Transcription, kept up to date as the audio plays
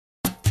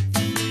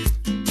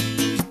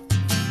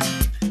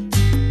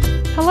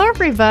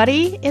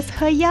everybody, it's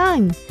He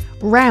Yang.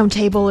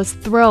 Roundtable is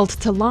thrilled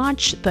to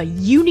launch the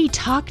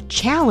UniTalk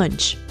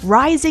Challenge,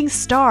 Rising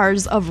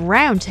Stars of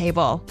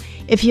Roundtable.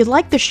 If you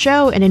like the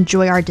show and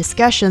enjoy our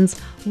discussions,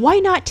 why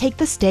not take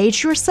the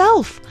stage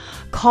yourself?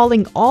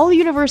 Calling all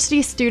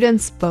university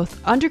students,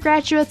 both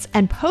undergraduates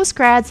and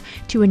postgrads,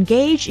 to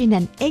engage in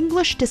an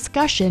English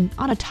discussion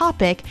on a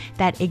topic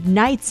that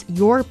ignites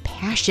your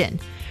passion.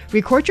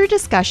 Record your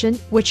discussion,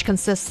 which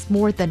consists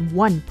more than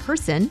one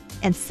person,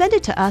 and send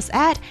it to us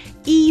at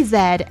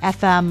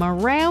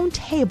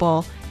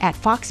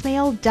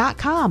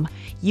ezfmroundtable@foxmail.com.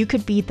 You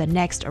could be the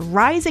next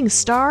rising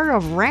star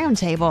of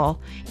Roundtable.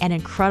 An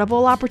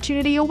incredible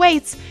opportunity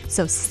awaits,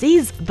 so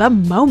seize the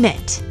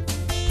moment.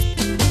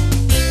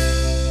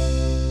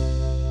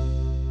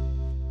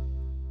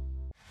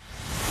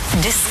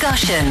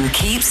 Discussion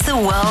keeps the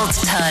world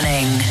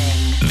turning.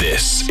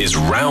 This is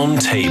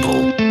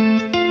Roundtable.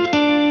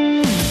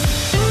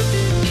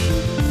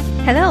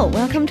 Hello,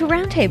 welcome to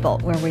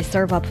Roundtable, where we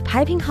serve up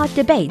piping hot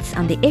debates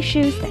on the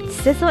issues that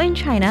sizzle in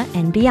China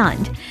and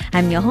beyond.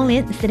 I'm Miao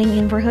Honglin, sitting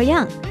in for He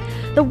Yang.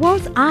 The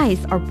world's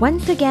eyes are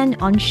once again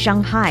on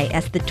Shanghai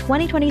as the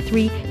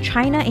 2023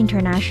 China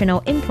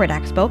International Import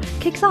Expo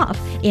kicks off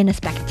in a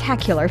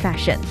spectacular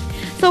fashion.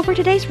 So for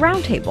today's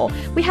Roundtable,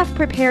 we have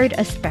prepared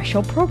a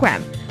special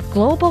program,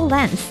 Global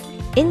Lens,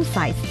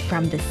 Insights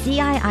from the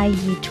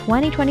CIIE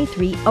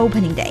 2023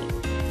 Opening Day.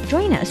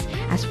 Join us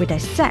as we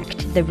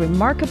dissect the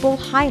remarkable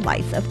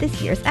highlights of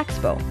this year's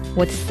expo.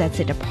 What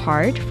sets it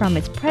apart from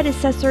its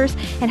predecessors,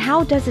 and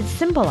how does it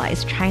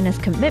symbolize China's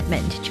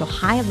commitment to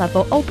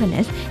high-level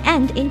openness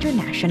and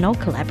international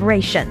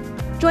collaboration?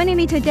 Joining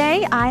me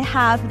today, I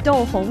have Dou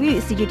Hongyu,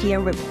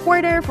 CGTN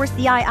reporter for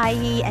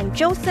CIIE, and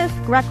Joseph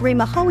Gregory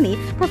Mahoney,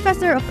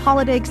 professor of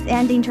politics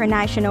and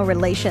international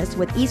relations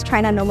with East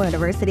China Normal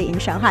University in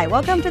Shanghai.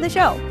 Welcome to the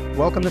show.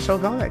 Welcome to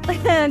Shanghai.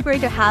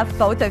 Great to have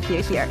both of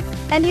you here.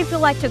 And if you'd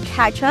like to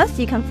catch us,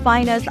 you can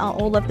find us on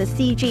all of the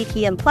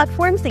CGTN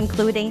platforms,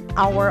 including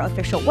our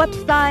official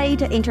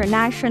website,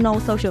 international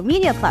social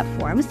media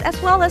platforms,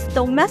 as well as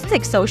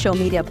domestic social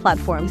media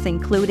platforms,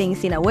 including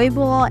Sina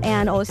Weibo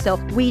and also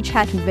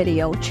WeChat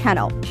video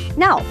channel.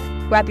 Now,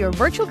 grab your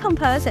virtual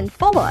compass and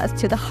follow us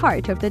to the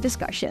heart of the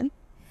discussion.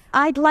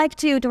 I'd like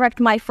to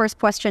direct my first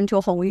question to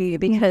Hongyu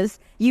because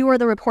you are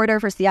the reporter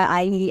for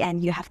CIIE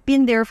and you have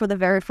been there for the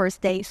very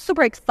first day.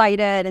 Super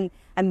excited, and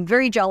I'm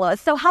very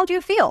jealous. So how do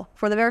you feel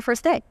for the very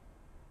first day?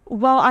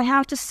 Well, I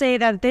have to say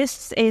that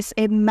this is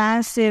a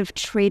massive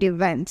trade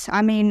event.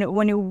 I mean,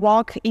 when you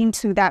walk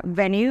into that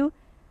venue,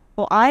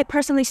 well, I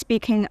personally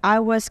speaking, I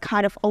was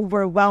kind of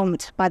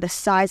overwhelmed by the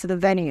size of the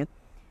venue.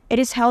 It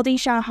is held in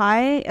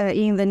Shanghai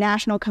in the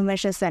National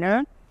Convention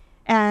Center.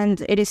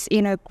 And it is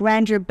in a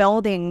grandeur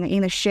building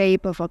in the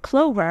shape of a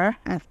clover.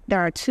 There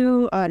are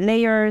two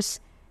layers,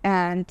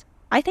 and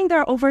I think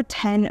there are over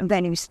 10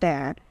 venues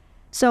there.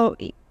 So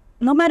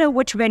no matter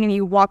which venue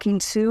you walk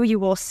into, you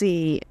will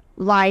see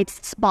lights,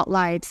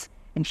 spotlights,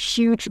 and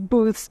huge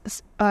booths,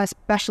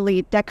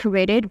 especially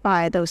decorated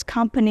by those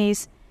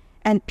companies.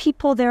 And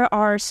people there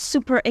are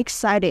super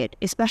excited,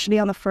 especially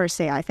on the first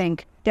day, I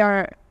think.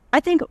 I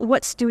think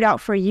what stood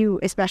out for you,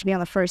 especially on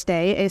the first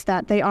day, is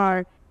that they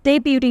are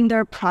debuting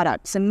their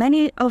products, and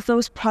many of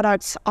those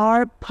products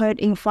are put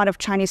in front of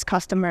Chinese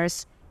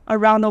customers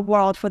around the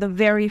world for the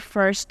very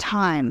first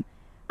time.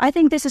 I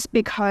think this is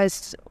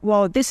because,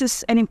 well, this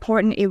is an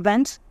important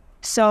event,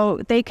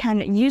 so they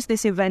can use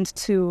this event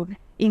to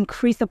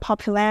increase the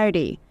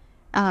popularity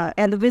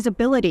and the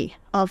visibility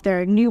of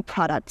their new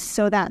products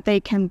so that they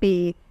can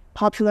be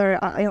popular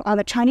on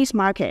the Chinese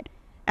market.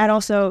 And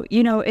also,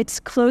 you know,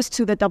 it's close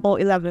to the Double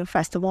 11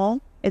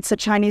 festival. It's a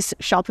Chinese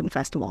shopping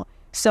festival.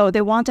 So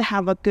they want to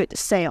have a good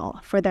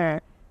sale for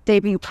their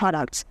debut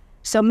products.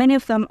 So many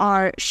of them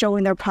are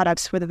showing their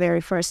products for the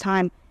very first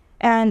time.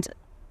 And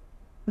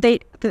the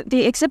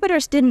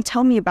exhibitors didn't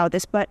tell me about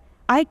this, but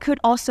I could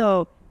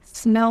also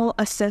smell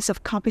a sense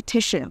of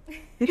competition.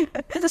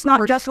 This is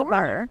not just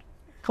about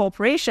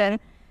cooperation,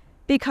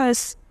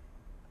 because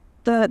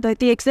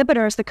the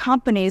exhibitors, the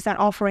companies that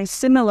are offering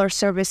similar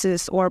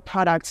services or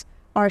products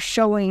are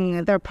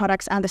showing their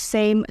products at the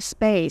same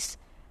space.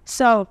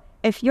 So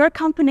if your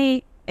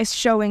company is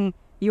showing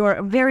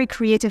your very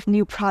creative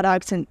new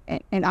products and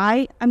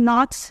I am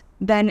not,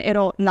 then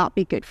it'll not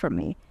be good for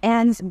me.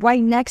 And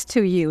right next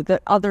to you, the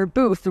other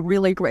booth, the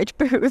really great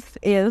booth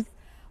is,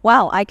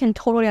 wow, I can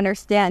totally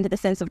understand the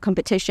sense of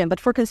competition, but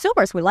for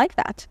consumers, we like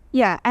that.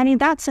 Yeah, and in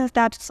that sense,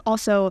 that's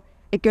also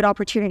a good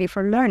opportunity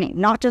for learning,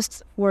 not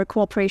just for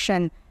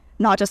cooperation,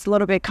 not just a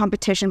little bit of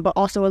competition, but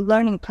also a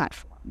learning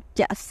platform.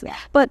 Yes,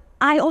 but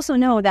I also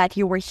know that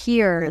you were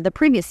here the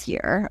previous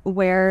year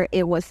where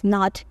it was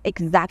not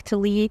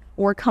exactly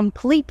or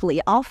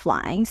completely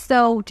offline.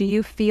 So do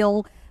you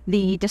feel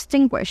the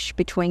distinguish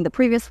between the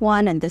previous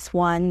one and this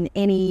one?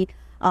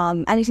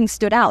 Anything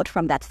stood out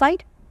from that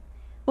side?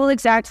 Well,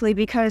 exactly,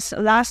 because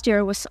last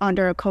year was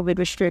under COVID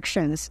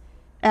restrictions.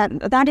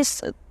 And that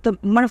is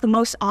one of the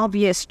most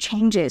obvious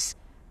changes,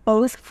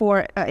 both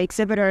for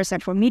exhibitors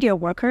and for media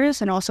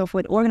workers, and also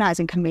for the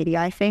organizing committee,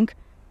 I think.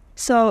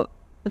 So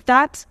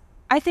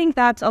I think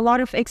that a lot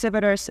of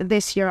exhibitors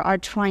this year are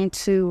trying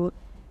to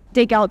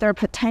dig out their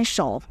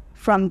potential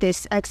from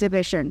this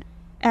exhibition.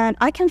 And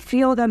I can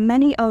feel that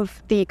many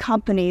of the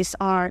companies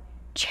are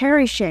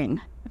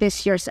cherishing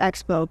this year's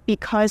expo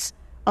because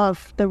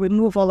of the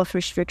removal of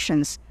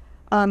restrictions.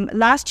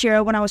 Last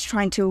year, when I was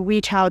trying to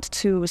reach out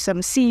to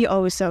some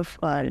CEOs of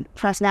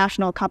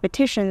transnational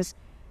competitions,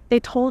 they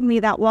told me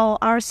that, well,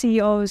 our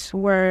CEOs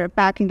were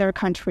back in their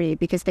country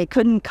because they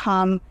couldn't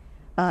come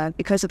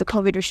because of the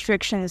COVID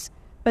restrictions.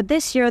 But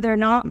this year, they're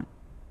not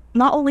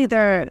only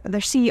their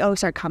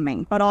CEOs are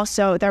coming, but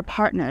also their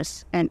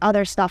partners and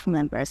other staff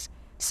members.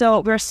 So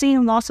we're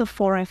seeing lots of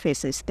foreign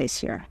faces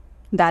this year.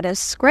 That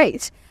is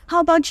great. How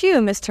about you,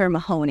 Mr.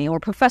 Mahoney or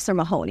Professor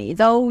Mahoney?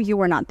 Though you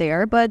were not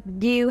there, but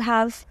you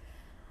have,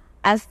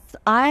 as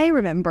I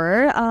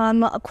remember,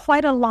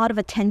 quite a lot of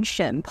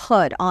attention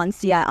put on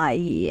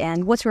CIIE.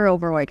 And what's your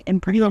overall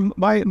impression?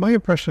 My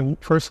impression,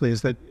 firstly,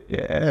 is that,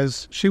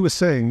 as she was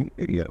saying,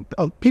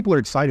 people are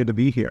excited to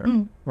be here,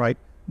 right?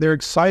 They're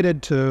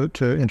excited to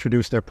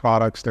introduce their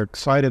products. They're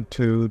excited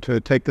to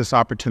take this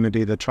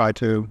opportunity to try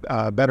to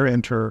better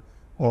enter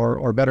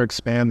or better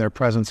expand their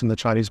presence in the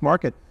Chinese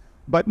market.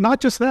 But not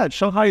just that,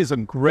 Shanghai is a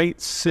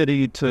great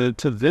city to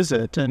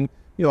visit. And,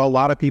 a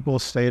lot of people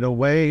stayed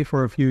away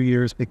for a few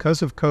years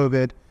because of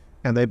COVID,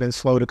 and they've been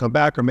slow to come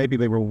back, or maybe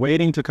they were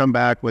waiting to come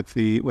back with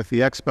the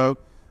expo.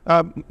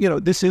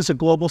 This is a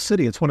global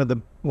city. It's one of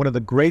the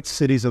great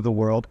cities of the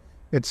world.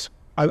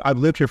 I've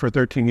lived here for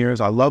 13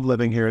 years. I love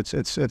living here.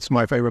 It's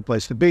my favorite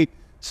place to be.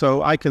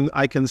 So I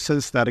can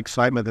sense that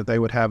excitement that they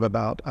would have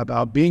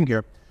about being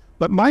here.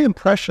 But my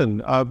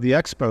impression of the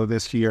expo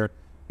this year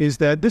is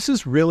that this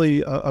is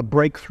really a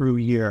breakthrough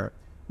year,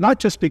 not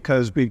just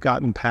because we've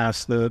gotten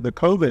past the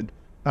COVID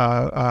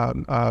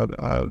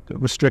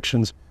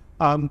restrictions,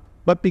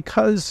 but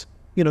because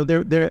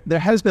there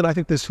has been, I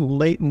think, this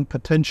latent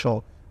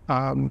potential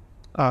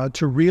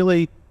to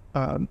really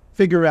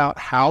figure out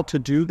how to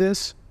do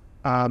this,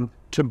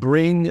 to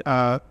bring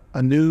a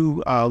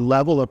new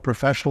level of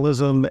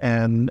professionalism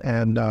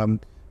and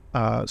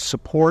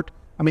support.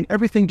 I mean,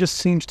 everything just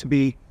seems to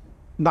be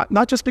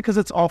not just because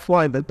it's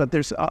offline, but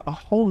there's a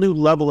whole new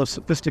level of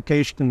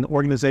sophistication,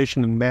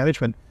 organization, and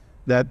management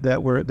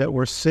that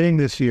we're seeing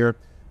this year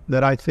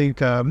that I think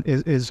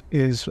is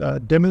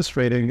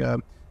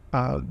demonstrating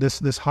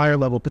this higher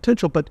level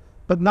potential. But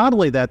not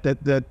only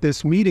that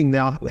this meeting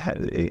now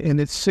in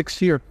its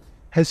sixth year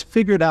has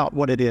figured out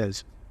what it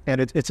is, and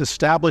it's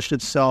established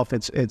itself.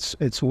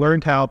 It's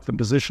learned how to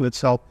position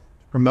itself,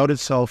 promote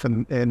itself,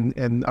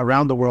 and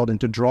around the world,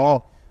 and to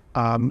draw,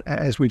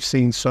 as we've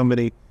seen, so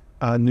many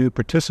new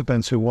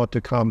participants who want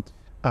to come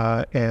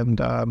and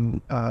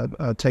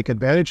take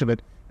advantage of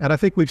it. And I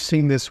think we've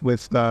seen this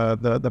with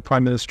the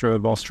Prime Minister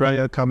of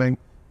Australia coming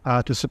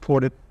to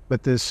support it,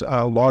 with this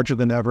larger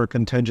than ever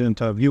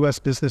contingent of U.S.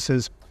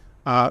 businesses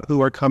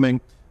who are coming,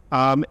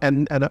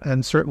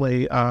 and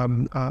certainly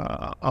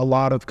a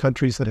lot of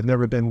countries that have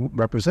never been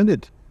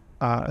represented,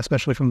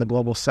 especially from the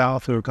global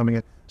South, who are coming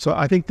in. So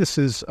I think this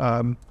is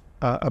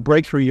a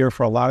breakthrough year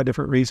for a lot of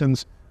different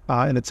reasons.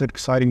 And it's an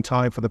exciting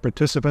time for the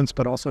participants,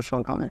 but also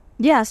Shanghai.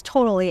 Yes,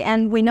 totally.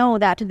 And we know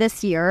that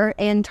this year,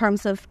 in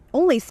terms of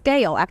only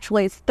scale,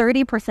 actually it's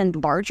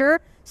 30%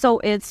 larger. So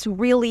it's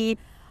really,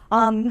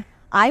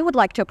 I would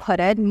like to put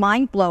it,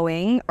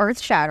 mind-blowing,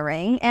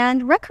 earth-shattering,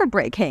 and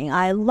record-breaking.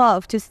 I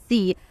love to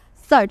see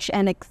such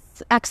an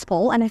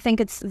expo, and I think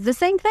it's the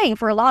same thing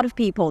for a lot of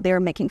people. They're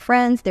making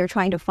friends, they're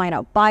trying to find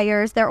out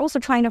buyers, they're also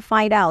trying to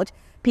find out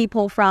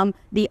people from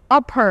the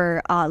upper,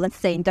 let's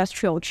say,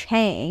 industrial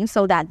chain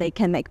so that they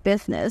can make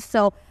business.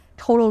 So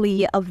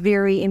totally a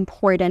very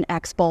important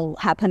expo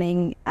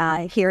happening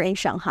here in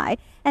Shanghai.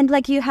 And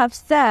like you have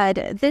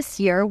said,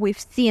 this year we've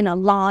seen a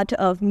lot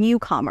of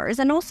newcomers,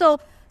 and also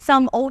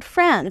some old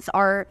friends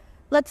are,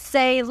 let's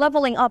say,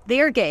 leveling up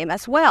their game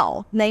as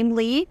well.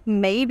 Namely,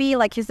 maybe,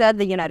 like you said,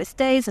 the United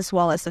States as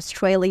well as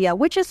Australia,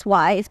 which is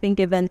why it's been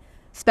given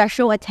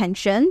special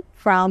attention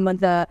from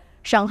the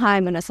Shanghai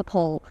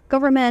municipal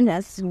government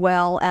as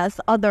well as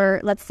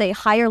other, let's say,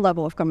 higher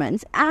level of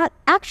governments.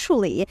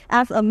 Actually,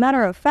 as a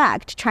matter of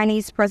fact,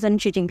 Chinese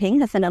President Xi Jinping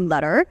has sent a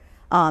letter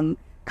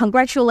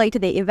congratulate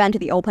the event,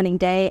 the opening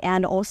day,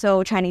 and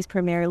also Chinese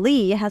Premier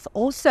Li has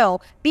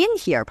also been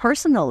here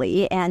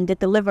personally and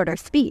delivered a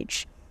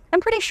speech.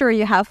 I'm pretty sure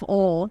you have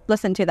all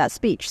listened to that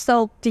speech.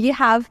 So do you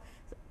have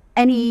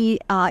any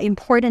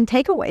important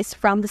takeaways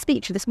from the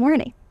speech this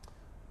morning?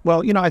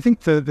 Well, I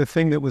think the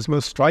thing that was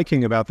most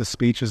striking about the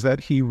speech is that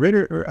he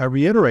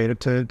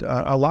reiterated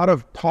a lot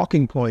of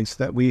talking points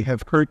that we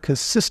have heard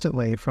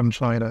consistently from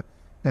China.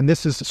 And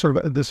this is sort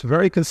of this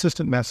very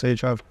consistent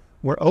message of,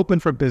 we're open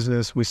for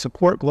business, we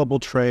support global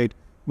trade,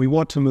 we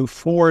want to move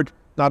forward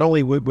not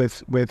only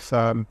with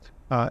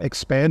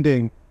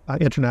expanding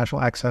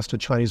international access to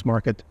Chinese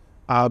market,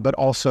 but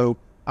also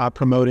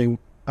promoting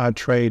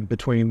trade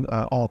between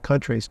all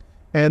countries.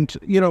 And,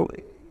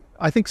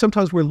 I think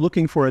sometimes we're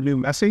looking for a new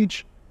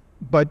message,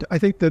 but I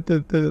think that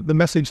the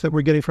message that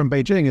we're getting from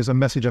Beijing is a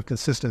message of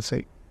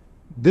consistency.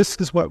 This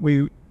is what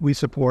we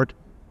support.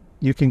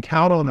 You can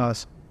count on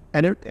us.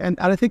 And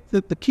I think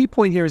that the key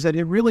point here is that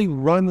it really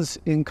runs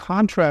in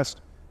contrast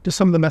to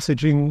some of the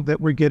messaging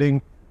that we're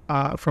getting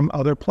from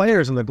other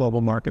players in the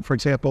global market. For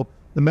example,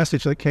 the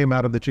message that came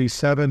out of the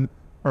G7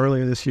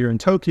 earlier this year in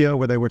Tokyo,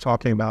 where they were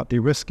talking about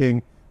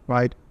de-risking,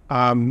 right?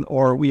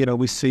 Or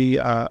we see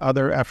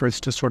other efforts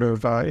to sort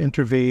of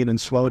intervene and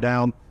slow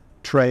down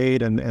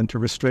trade and to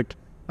restrict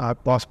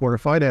cross-border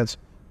finance.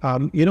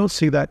 You don't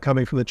see that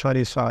coming from the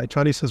Chinese side.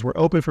 Chinese says we're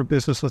open for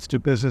business. Let's do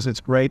business.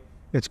 It's great.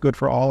 It's good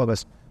for all of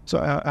us. So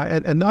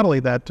and not only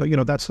that,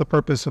 that's the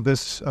purpose of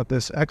this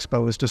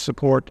expo, is to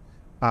support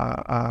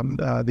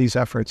these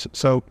efforts.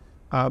 So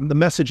the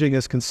messaging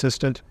is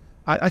consistent.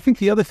 I think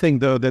the other thing,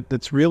 though,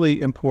 that's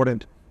really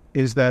important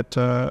is that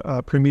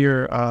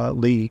Premier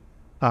Li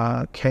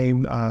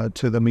came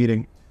to the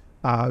meeting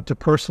to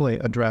personally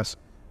address.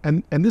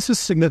 And this is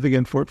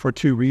significant for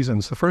two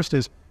reasons. The first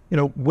is,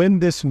 when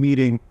this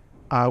meeting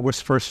was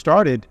first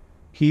started,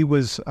 he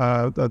was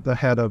the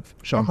head of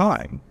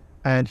Shanghai.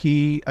 And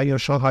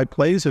Shanghai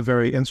plays a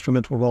very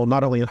instrumental role,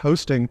 not only in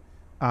hosting,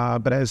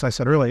 but as I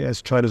said earlier,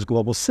 as China's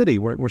global city,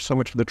 where so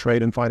much of the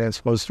trade and finance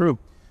flows through.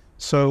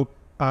 So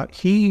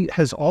he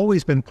has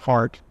always been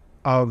part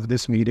of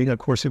this meeting. Of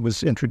course, it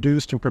was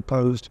introduced and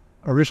proposed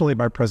originally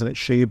by President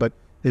Xi, but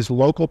his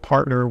local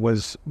partner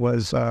was Li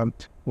Qiang.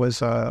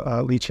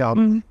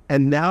 Mm-hmm.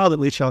 And now that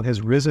Li Qiang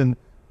has risen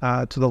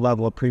to the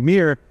level of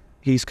premier,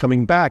 he's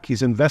coming back.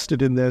 He's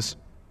invested in this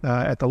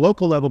at the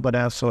local level, but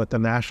also at the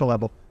national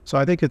level. So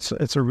I think it's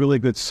a really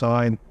good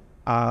sign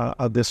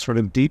of this sort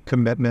of deep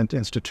commitment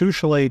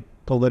institutionally,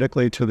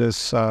 politically to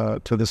this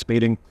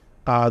meeting.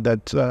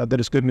 That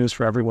is good news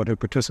for everyone who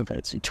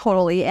participates.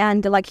 Totally.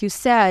 And like you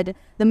said,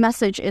 the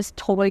message is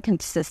totally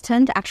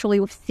consistent.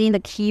 Actually, we've seen the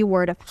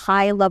keyword of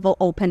high-level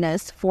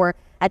openness for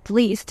at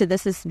least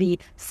this is the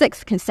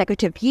 6th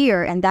consecutive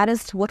year, and that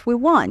is what we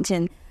want.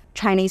 And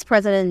Chinese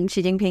President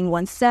Xi Jinping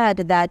once said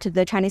that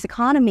the Chinese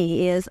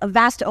economy is a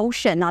vast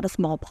ocean, not a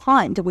small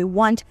pond. We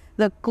want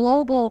the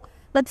global,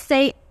 let's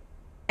say,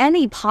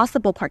 any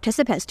possible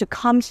participants to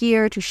come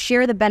here to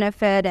share the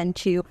benefit and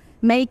to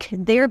make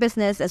their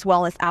business as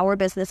well as our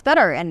business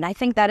better. And I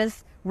think that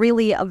is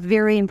really a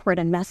very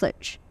important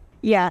message.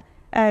 Yeah.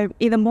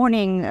 In the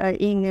morning,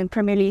 in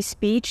Premier Li's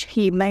speech,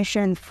 he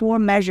mentioned 4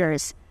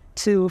 measures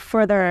to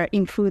further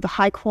improve the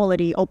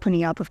high-quality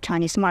opening up of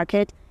Chinese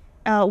market.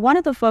 One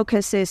of the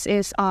focuses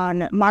is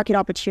on market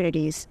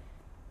opportunities.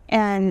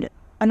 And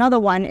another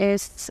one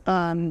is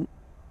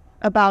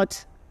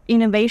about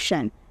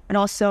innovation and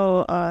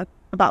also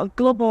about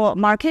global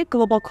market,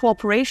 global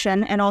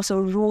cooperation, and also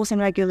rules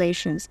and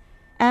regulations.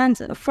 And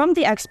from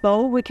the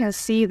expo, we can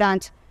see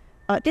that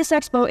this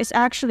expo is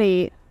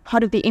actually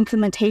part of the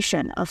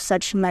implementation of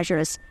such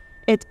measures.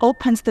 It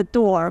opens the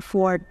door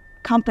for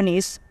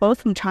companies,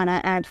 both from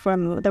China and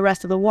from the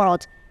rest of the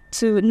world,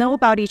 to know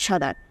about each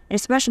other,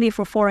 especially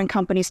for foreign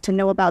companies to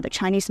know about the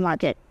Chinese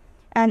market.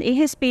 And in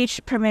his speech,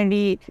 Premier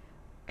Li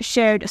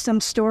shared some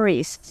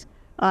stories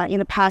in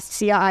the past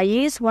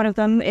CIIEs. One of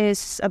them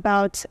is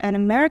about an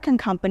American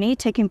company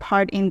taking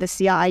part in the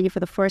CIIE for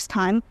the first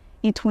time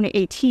in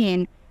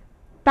 2018.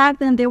 Back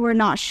then, they were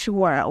not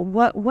sure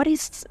what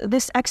is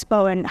this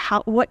expo and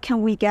what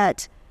can we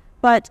get.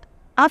 But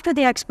after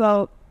the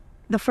expo,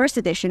 the first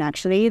edition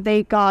actually,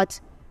 they got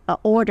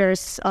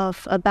orders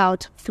of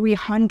about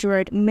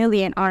 300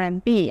 million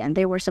RMB, and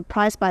they were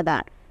surprised by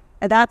that.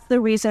 And that's the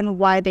reason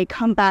why they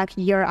come back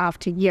year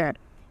after year.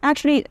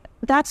 Actually,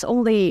 that's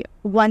only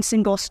one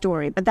single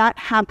story, but that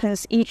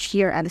happens each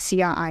year at the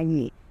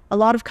CIIE. A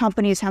lot of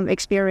companies have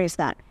experienced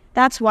that.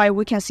 That's why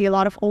we can see a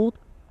lot of old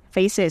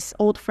faces,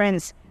 old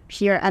friends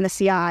here at the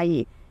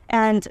CIIE.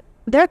 And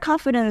their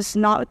confidence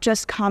not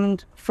just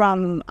comes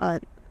from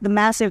the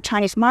massive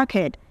Chinese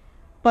market,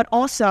 but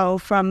also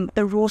from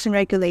the rules and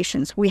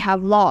regulations. We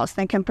have laws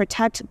that can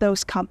protect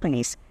those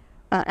companies,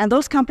 and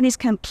those companies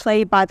can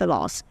play by the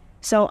laws.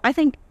 So I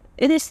think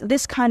it is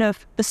this kind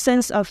of the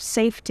sense of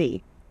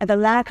safety and the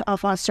lack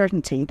of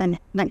uncertainty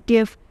that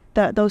give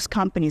those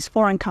companies,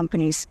 foreign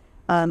companies,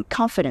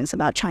 confidence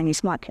about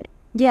Chinese market.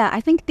 Yeah,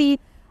 I think the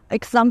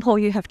example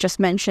you have just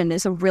mentioned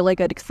is a really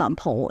good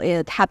example.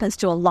 It happens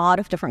to a lot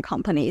of different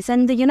companies,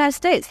 and the United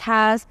States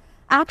has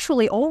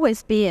actually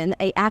always been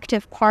an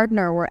active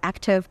partner or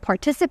active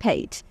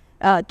participant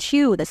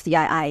to the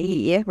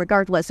CIIE,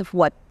 regardless of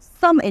what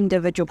some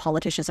individual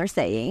politicians are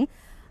saying.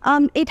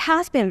 It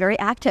has been very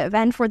active,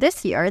 and for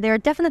this year, they're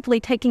definitely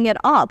taking it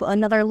up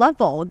another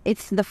level.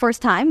 It's the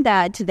first time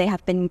that they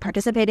have been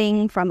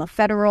participating from a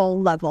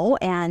federal level,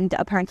 and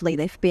apparently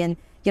they've been,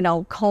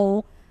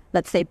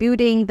 let's say,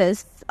 building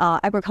this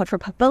agricultural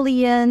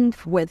pavilion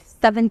with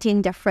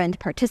 17 different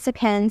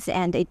participants,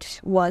 and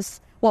it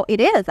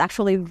is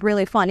actually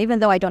really fun. Even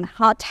though I don't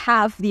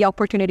have the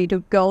opportunity to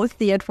go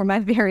see it for my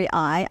very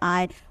eye,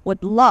 I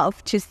would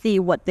love to see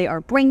what they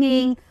are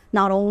bringing,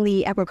 not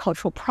only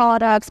agricultural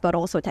products, but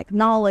also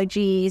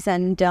technologies,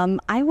 and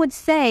I would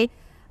say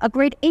a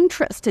great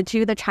interest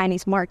to the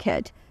Chinese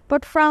market.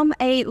 But from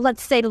a,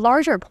 let's say,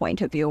 larger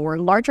point of view or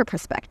larger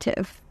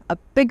perspective, a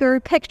bigger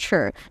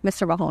picture,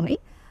 Mr. Mahoney,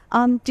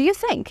 Do you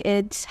think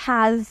it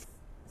has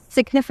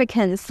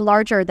significance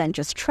larger than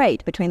just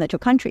trade between the two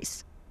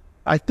countries?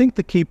 I think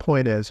the key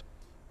point is,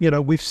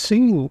 we've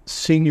seen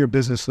senior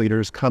business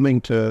leaders coming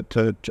from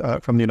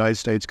the United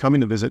States,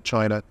 coming to visit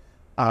China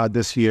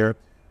this year.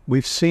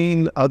 We've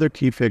seen other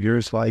key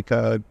figures like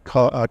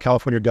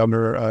California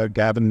Governor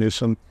Gavin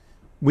Newsom.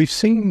 We've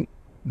seen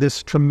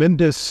this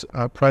tremendous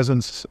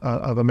presence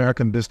of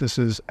American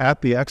businesses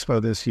at the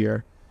expo this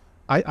year.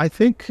 I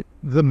think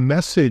the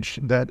message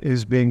that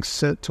is being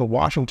sent to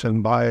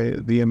Washington by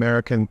the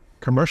American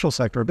commercial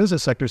sector,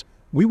 business sectors,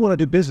 we want to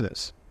do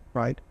business,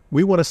 right?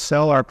 We want to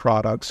sell our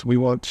products. We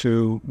want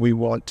to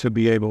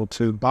be able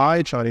to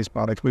buy Chinese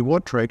products. We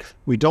want trade.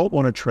 We don't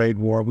want a trade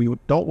war. We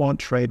don't want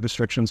trade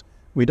restrictions.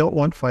 We don't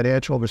want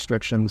financial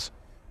restrictions.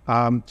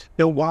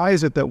 Why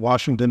is it that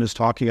Washington is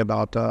talking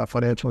about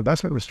financial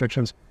investment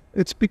restrictions?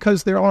 It's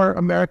because there are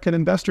American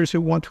investors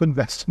who want to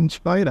invest in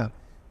China,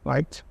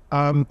 right?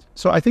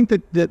 So I think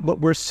that what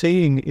we're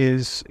seeing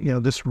is,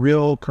 this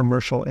real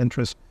commercial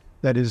interest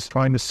that is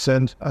trying to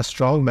send a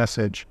strong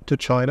message to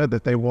China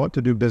that they want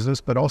to do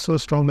business, but also a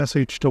strong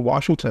message to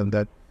Washington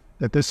that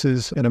this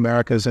is in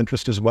America's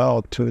interest as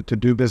well to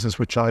do business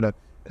with China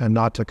and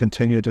not to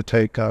continue to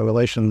take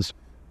relations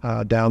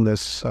down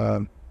this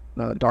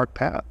dark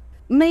path.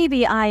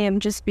 Maybe I am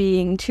just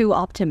being too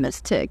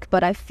optimistic,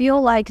 but I feel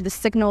like the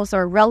signals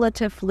are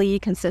relatively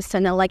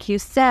consistent. And like you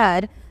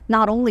said,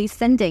 not only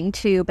sending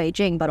to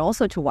Beijing, but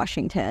also to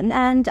Washington.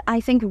 And I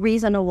think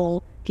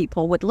reasonable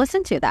people would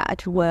listen to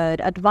that,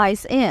 would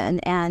advise in,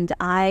 and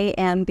I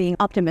am being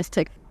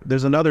optimistic.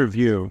 There's another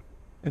view.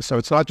 And so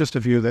it's not just a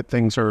view that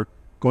things are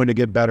going to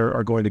get better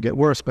or going to get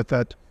worse, but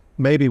that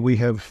maybe we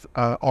have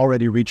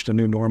already reached a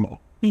new normal.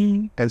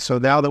 Mm-hmm. And so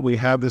now that we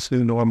have this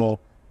new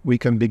normal, we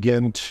can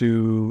begin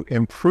to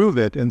improve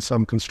it in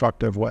some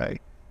constructive way.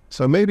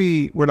 So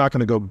maybe we're not going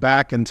to go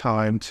back in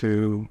time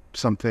to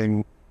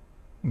something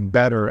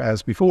better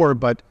as before,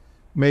 but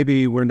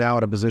maybe we're now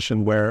at a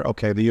position where,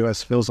 okay, the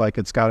U.S. feels like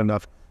it's got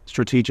enough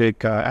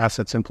strategic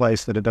assets in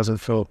place that it doesn't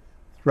feel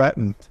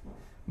threatened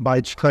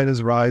by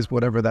China's rise,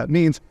 whatever that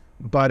means.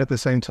 But at the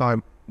same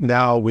time,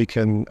 now we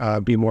can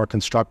be more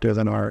constructive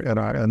in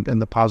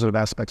the positive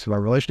aspects of our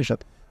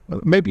relationship.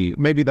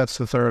 Maybe that's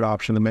the third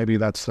option, and maybe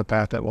that's the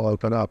path that will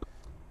open up.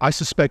 I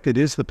suspect it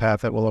is the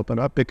path that will open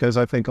up because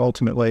I think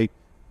ultimately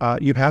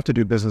you have to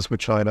do business with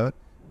China.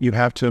 You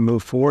have to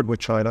move forward with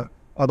China.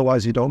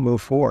 Otherwise, you don't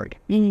move forward.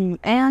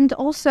 And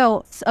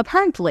also,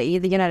 apparently,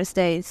 the United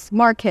States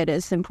market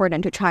is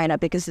important to China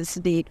because it's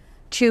the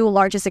two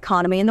largest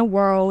economy in the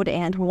world,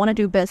 and we want to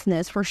do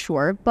business for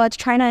sure. But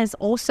China is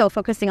also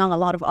focusing on a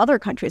lot of other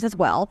countries as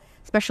well,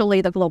 especially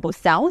the global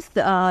south.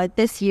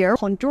 This year,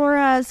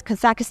 Honduras,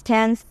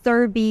 Kazakhstan,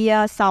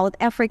 Serbia, South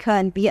Africa,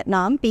 and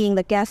Vietnam being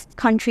the guest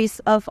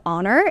countries of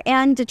honor.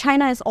 And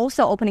China is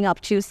also opening up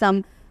to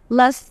some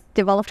less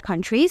developed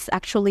countries.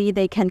 Actually,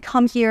 they can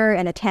come here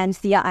and attend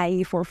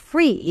CIIE for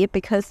free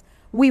because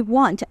we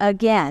want,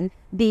 again,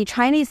 the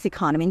Chinese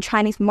economy and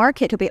Chinese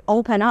market to be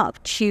open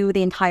up to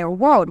the entire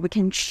world. We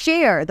can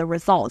share the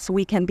results.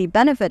 We can be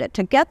benefited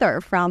together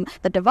from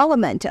the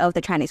development of the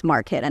Chinese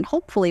market, and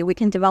hopefully we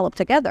can develop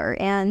together.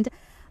 And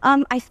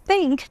I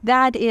think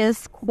that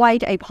is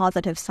quite a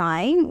positive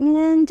sign.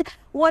 And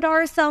what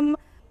are some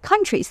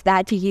countries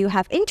that you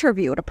have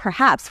interviewed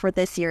perhaps for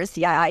this year's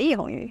CIIE,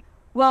 Hongyu?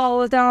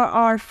 Well, there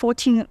are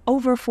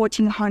over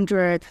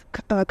 1,400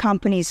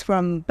 companies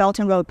from Belt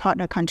and Road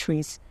partner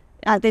countries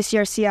at this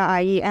year's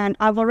CIIE, and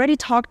I've already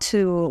talked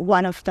to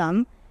one of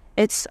them.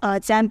 It's a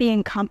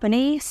Zambian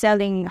company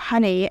selling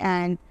honey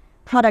and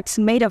products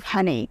made of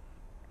honey.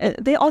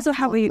 They also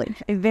have a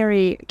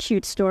very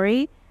cute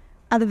story.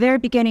 At the very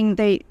beginning,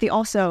 they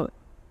also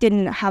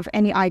didn't have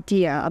any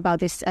idea about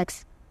this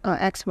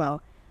expo.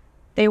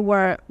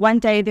 One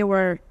day they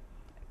were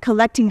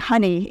collecting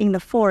honey in the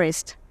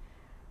forest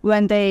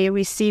when they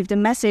received a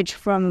message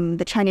from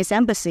the Chinese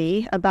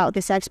embassy about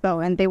this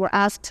expo, and they were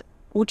asked,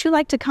 would you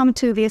like to come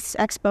to this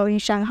expo in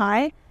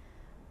Shanghai?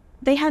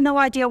 They had no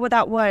idea what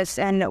that was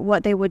and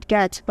what they would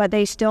get, but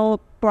they still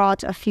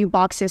brought a few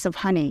boxes of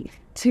honey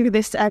to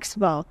this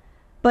expo.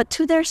 But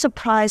to their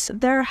surprise,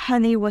 their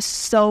honey was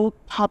so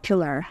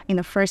popular in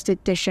the first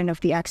edition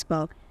of the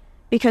expo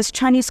because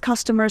Chinese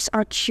customers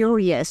are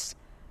curious.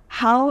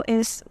 How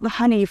is the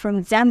honey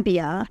from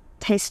Zambia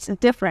taste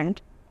different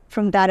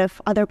from that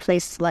of other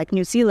places like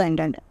New Zealand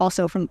and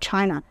also from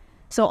China?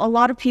 So a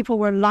lot of people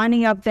were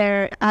lining up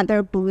there at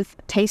their booth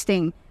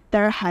tasting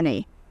their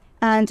honey.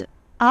 And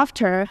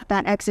after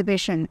that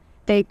exhibition,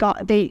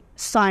 they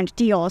signed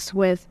deals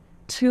with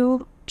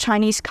 2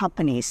 Chinese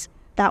companies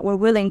that were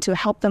willing to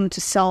help them to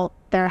sell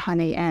their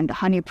honey and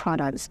honey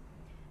products.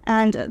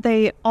 And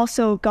they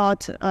also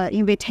got an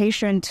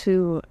invitation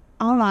to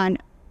online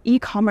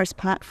e-commerce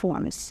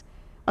platforms.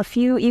 A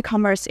few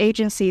e-commerce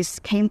agencies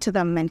came to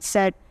them and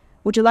said,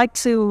 would you like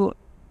to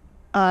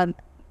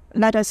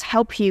let us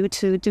help you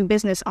to do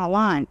business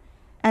online?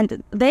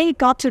 And they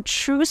got to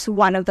choose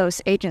one of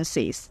those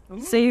agencies.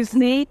 So you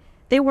see,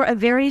 they were a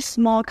very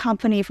small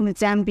company from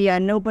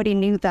Zambia. Nobody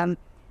knew them.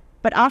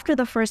 But after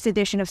the first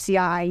edition of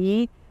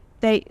CIIE,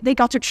 they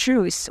got to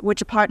choose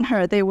which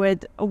partner they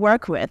would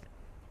work with.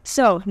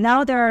 So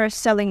now they're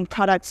selling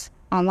products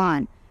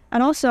online.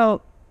 And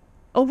also,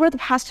 over the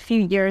past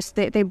few years,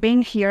 they've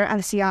been here at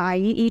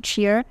CIIE each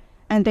year,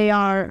 and they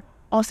are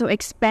also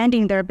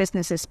expanding their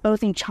businesses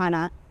both in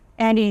China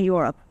and in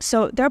Europe.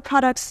 So their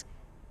products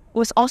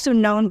was also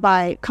known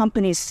by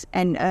companies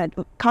and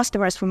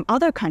customers from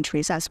other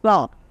countries as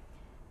well.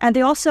 And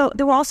they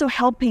were also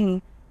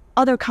helping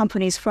other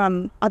companies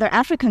from other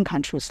African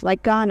countries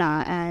like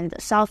Ghana and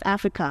South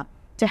Africa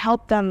to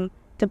help them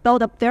to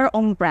build up their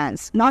own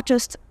brands, not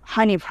just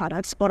honey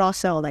products, but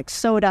also like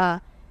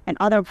soda and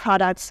other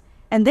products.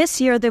 And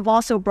this year, they've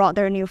also brought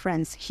their new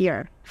friends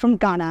here from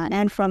Ghana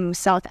and from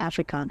South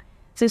Africa.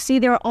 So see,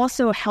 they're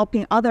also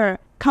helping other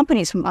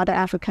companies from other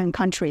African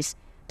countries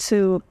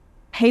to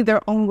pave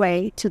their own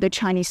way to the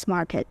Chinese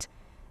market.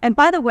 And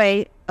by the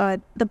way,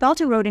 the Belt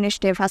and Road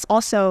Initiative has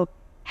also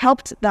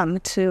helped them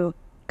to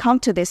come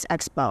to this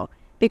expo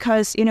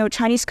because,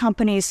 Chinese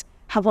companies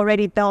have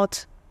already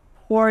built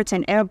ports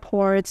and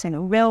airports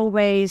and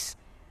railways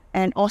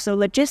and also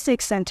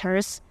logistics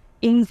centers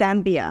in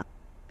Zambia.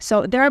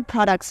 So their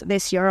products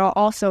this year are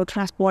also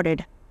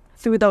transported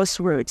through those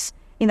routes.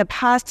 In the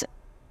past,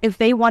 if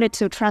they wanted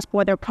to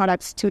transport their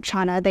products to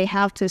China, they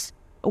have to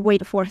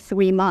wait for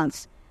 3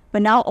 months.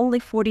 But now only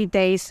 40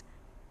 days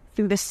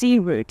through the sea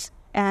route.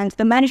 And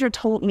the manager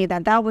told me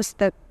that was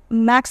the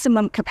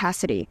maximum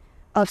capacity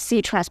of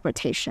sea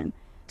transportation.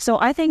 So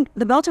I think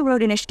the Belt and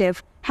Road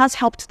Initiative has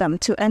helped them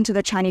to enter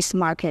the Chinese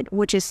market,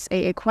 which is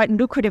a quite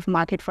lucrative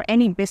market for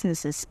any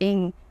businesses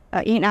in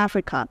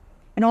Africa.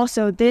 And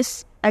also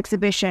this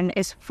exhibition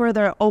is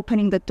further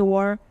opening the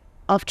door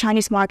of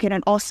Chinese market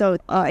and also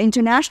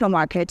international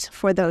markets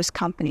for those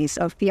companies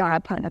of BRI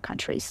partner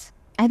countries.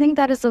 I think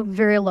that is a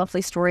very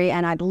lovely story,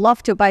 and I'd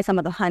love to buy some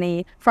of the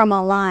honey from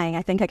online.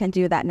 I think I can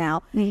do that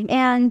now. Mm-hmm.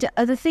 And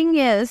the thing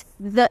is,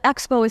 the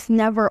expo is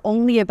never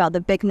only about the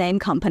big name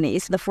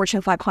companies, the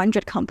Fortune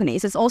 500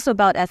 companies. It's also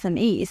about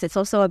SMEs. It's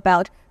also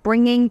about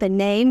bringing the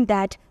name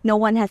that no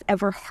one has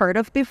ever heard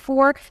of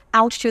before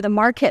out to the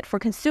market for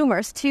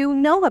consumers to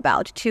know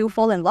about, to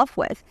fall in love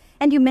with.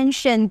 And you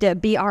mentioned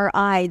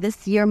BRI.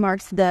 This year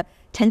marks the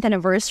 10th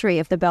anniversary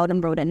of the Belt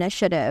and Road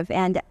Initiative.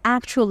 And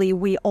actually,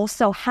 we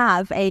also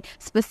have a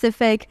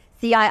specific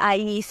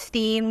CIIE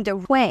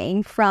themed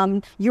train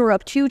from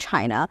Europe to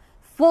China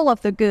full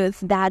of the goods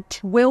that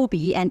will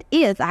be and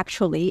is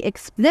actually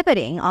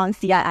exhibiting on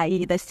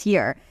CIIE this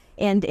year.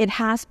 And it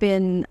has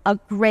been a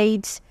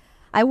great,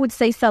 I would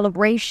say,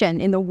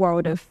 celebration in the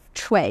world of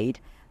trade.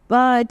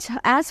 But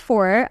as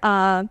for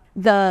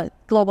the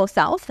Global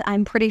South,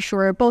 I'm pretty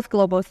sure both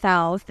Global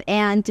South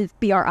and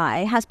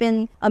BRI has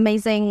been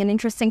amazing and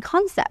interesting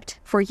concept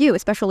for you,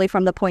 especially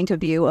from the point of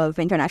view of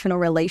international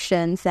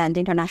relations and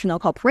international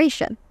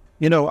cooperation.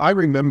 I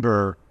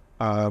remember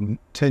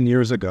 10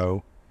 years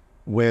ago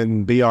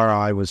when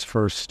BRI was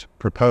first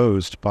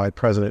proposed by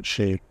President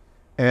Xi.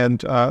 And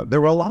there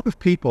were a lot of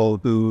people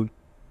who,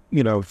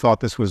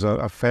 thought this was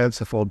a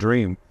fanciful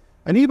dream.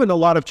 And even a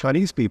lot of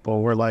Chinese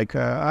people were like,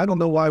 I don't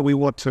know why we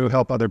want to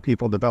help other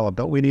people develop.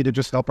 Don't we need to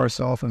just help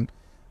ourselves? And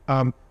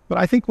but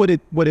I think what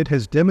it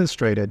has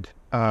demonstrated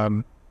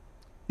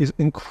is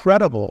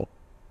incredible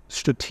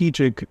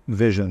strategic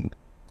vision.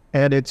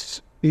 And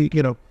it's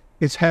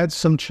had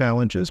some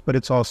challenges, but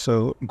it's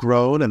also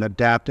grown and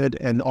adapted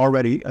and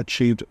already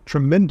achieved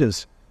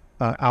tremendous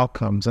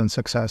outcomes and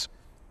success.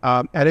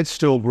 And it's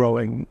still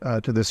growing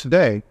to this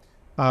day.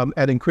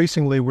 And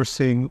increasingly, we're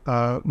seeing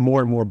more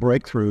and more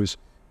breakthroughs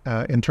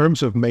in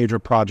terms of major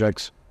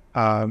projects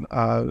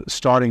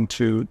starting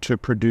to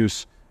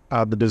produce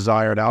the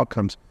desired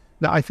outcomes.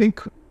 Now, I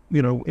think,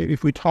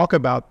 if we talk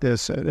about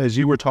this, as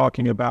you were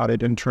talking about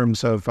it in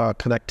terms of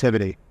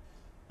connectivity,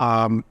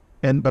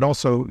 but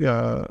also,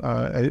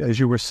 as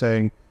you were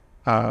saying,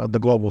 the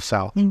Global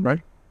South, mm-hmm.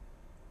 right?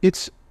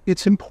 It's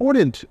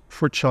important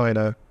for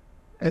China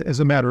as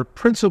a matter of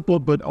principle,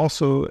 but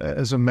also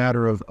as a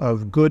matter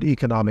of good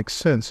economic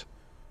sense,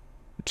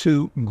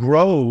 to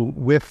grow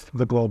with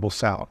the Global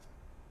South,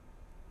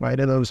 right?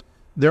 And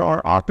there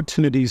are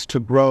opportunities to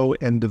grow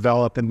and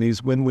develop in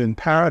these win-win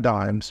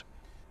paradigms.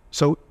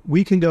 So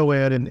we can go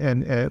in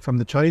and from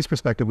the Chinese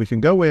perspective, we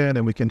can go in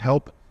and we can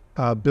help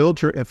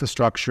build your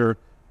infrastructure.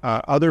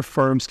 Other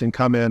firms can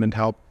come in and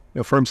help,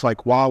 firms like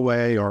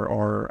Huawei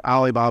or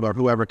Alibaba or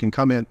whoever can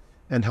come in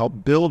and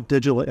help build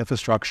digital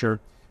infrastructure.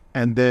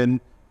 And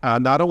then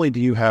not only do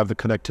you have the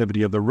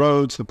connectivity of the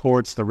roads, the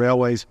ports, the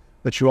railways,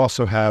 but you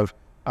also have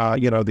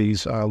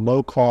these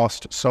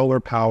low-cost,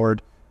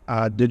 solar-powered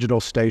digital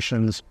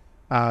stations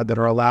that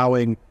are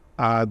allowing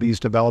these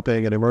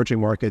developing and emerging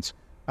markets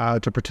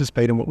to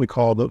participate in what we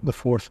call the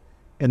fourth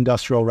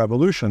industrial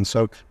revolution.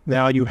 So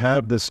now you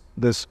have this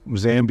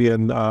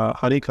Zambian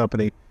honey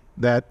company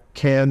that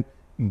can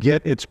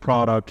get its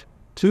product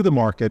to the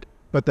market,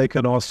 but they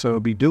can also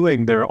be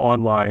doing their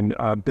online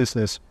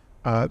business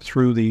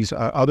through these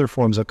other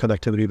forms of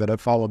connectivity that have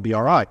followed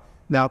BRI.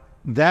 Now,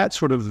 that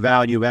sort of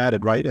value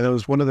added, right? And it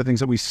was one of the things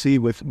that we see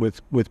with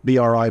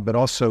BRI, but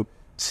also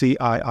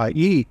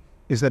CIIE,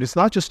 is that it's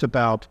not just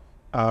about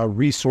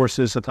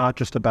resources, it's not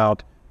just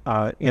about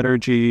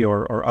energy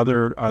or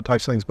other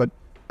types of things, but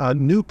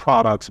new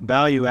products,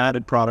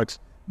 value-added products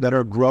that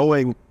are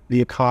growing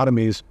the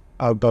economies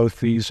of both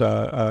these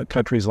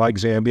countries like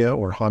Zambia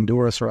or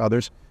Honduras or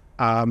others,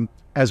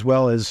 as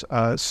well as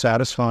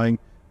satisfying,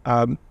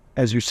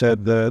 as you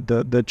said,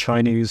 the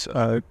Chinese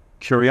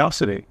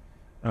curiosity,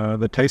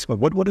 the taste bud.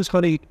 What does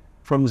honey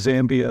from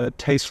Zambia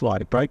taste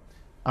like, right?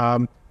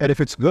 And if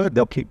it's good,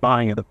 they'll keep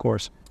buying it, of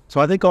course. So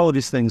I think all of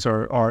these things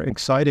are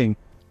exciting.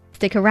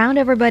 Stick around,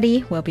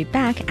 everybody. We'll be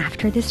back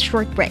after this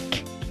short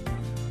break.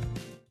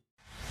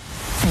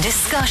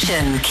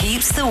 Discussion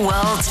keeps the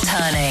world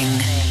turning.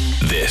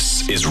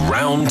 This is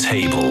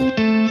Roundtable.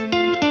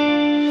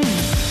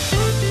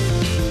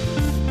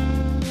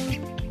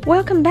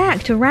 Welcome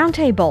back to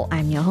Roundtable.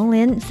 I'm Miao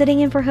Honglin,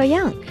 sitting in for He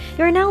Yang.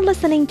 You're now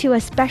listening to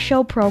a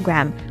special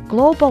program,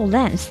 Global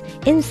Lens,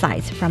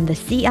 Insights from the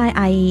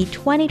CIIE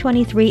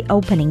 2023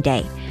 Opening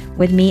Day.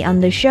 With me on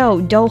the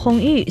show, Do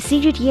Hongyu,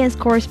 CGTN's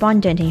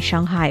correspondent in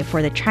Shanghai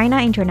for the China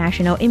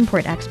International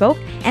Import Expo,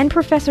 and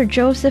Professor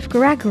Joseph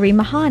Gregory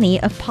Mahoney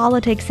of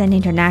Politics and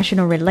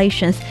International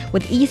Relations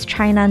with East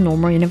China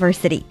Normal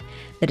University.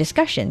 The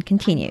discussion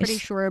continues. Pretty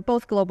sure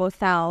both Global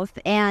South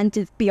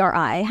and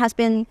BRI has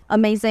been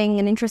amazing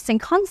and interesting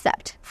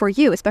concept for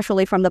you,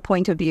 especially from the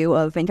point of view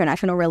of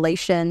international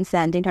relations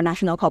and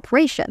international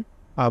cooperation.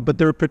 But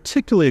they're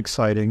particularly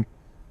exciting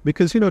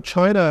because,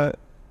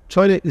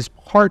 China is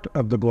part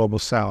of the Global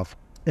South,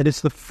 and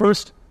it's the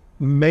first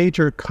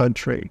major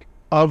country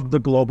of the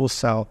Global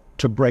South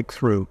to break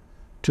through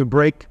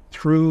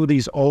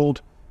these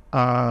old,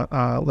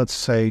 let's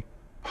say,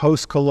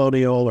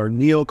 post-colonial or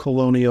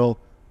neo-colonial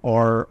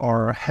or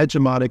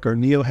hegemonic or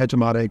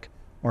neo-hegemonic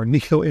or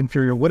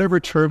neo-inferior, whatever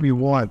term you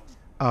want,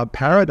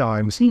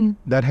 paradigms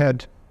that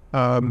had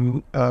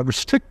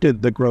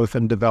restricted the growth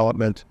and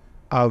development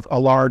of a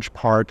large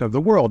part of the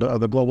world,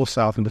 of the Global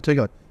South in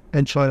particular.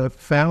 And China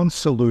found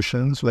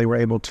solutions. They were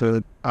able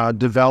to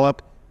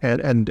develop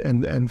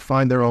and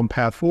find their own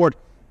path forward.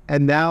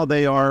 And now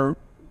they are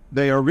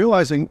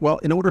realizing, well,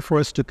 in order for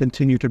us to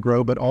continue to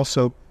grow, but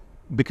also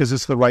because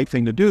it's the right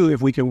thing to do,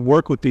 if we can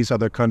work with these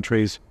other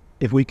countries,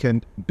 if we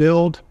can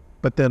build,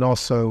 but then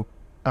also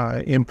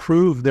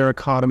improve their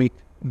economy,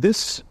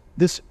 this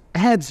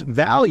adds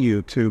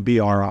value to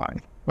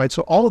BRI, right?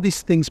 So all of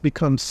these things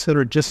become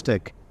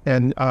synergistic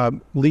and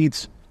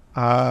leads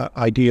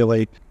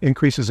ideally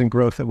increases in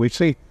growth that we've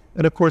seen.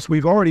 And of course,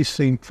 we've already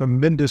seen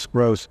tremendous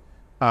growth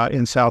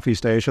in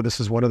Southeast Asia.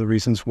 This is one of the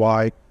reasons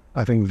why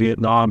I think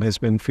Vietnam has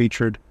been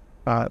featured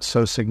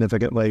so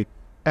significantly,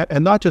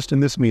 and not just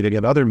in this meeting,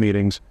 in other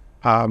meetings,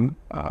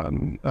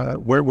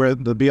 where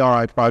the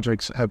BRI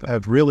projects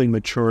have really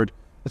matured.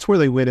 That's where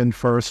they went in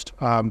first,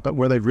 but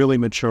where they've really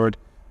matured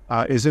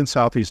is in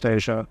Southeast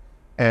Asia.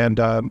 And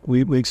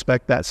we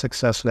expect that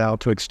success now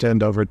to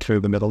extend over to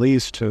the Middle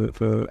East,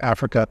 to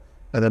Africa,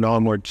 and then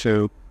onward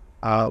to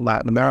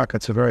Latin America.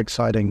 It's a very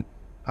exciting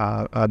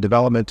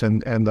development,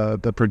 and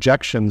the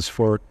projections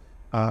for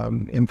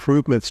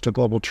improvements to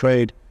global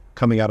trade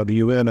coming out of the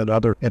UN and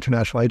other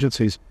international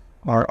agencies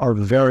are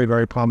very,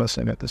 very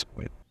promising at this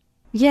point.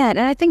 Yeah, and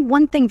I think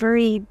one thing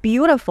very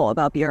beautiful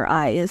about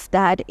BRI is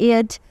that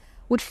it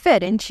would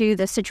fit into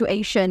the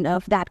situation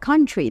of that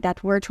country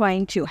that we're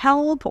trying to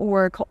help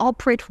or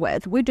cooperate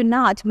with. We do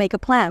not make a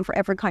plan for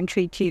every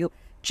country to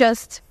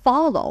just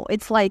follow.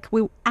 It's like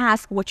we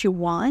ask what you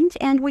want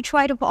and we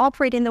try to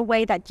cooperate in the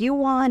way that you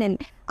want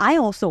and I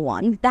also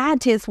want.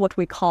 That is what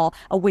we call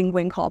a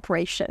win-win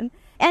cooperation.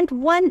 And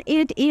when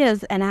it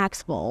is an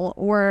expo,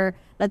 or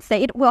let's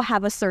say it will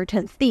have a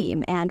certain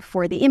theme, and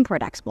for the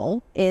Import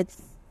Expo,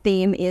 its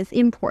theme is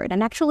import.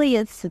 And actually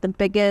it's the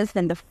biggest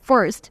and the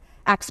first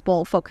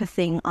expo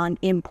focusing on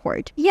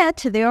import.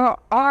 Yet there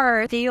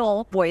are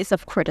still voice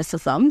of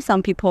criticism.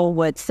 Some people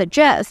would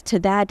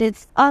suggest that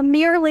it's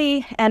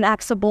merely an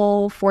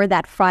expo for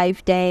that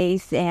 5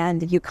 days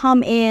and you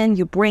come in,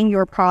 you bring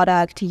your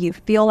product, you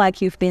feel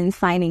like you've been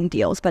signing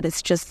deals, but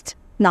it's just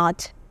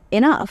not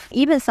enough.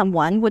 Even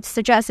someone would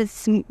suggest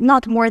it's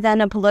not more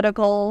than a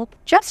political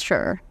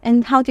gesture.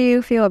 And how do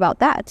you feel about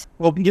that?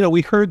 Well,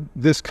 we heard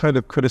this kind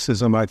of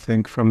criticism, I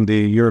think, from the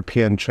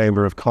European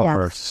Chamber of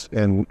Commerce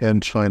in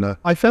China.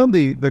 I found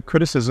the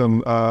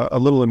criticism a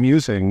little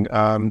amusing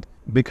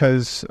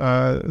because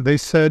they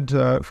said,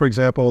 for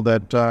example,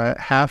 that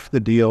half the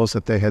deals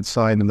that they had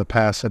signed in the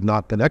past had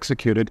not been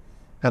executed.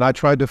 And I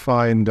tried to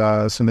find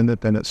some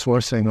independent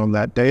sourcing on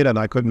that data, and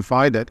I couldn't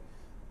find it.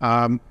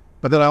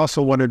 But then I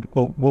also wondered,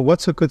 well,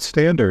 what's a good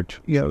standard?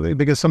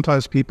 Because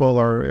sometimes people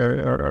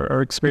are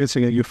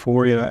experiencing a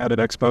euphoria at an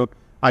expo.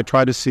 I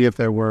tried to see if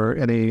there was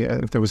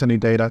any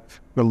data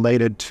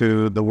related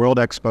to the World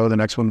Expo, the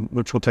next one,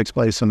 which will take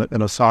place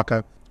in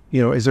Osaka.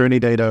 Is there any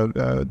data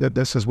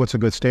that says what's a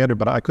good standard?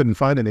 But I couldn't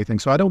find anything,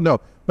 so I don't know.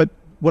 But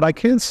what I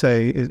can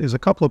say is a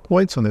couple of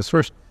points on this.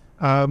 First,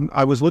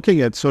 I was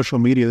looking at social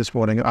media this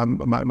morning.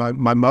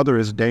 My mother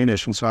is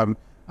Danish, and so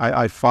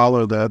I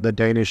follow the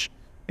Danish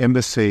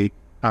embassy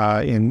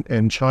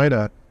in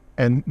China,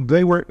 And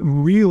they were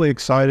really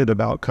excited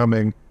about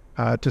coming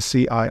to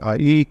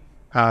CIIE.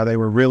 They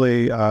were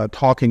really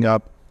talking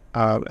up.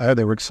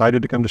 They were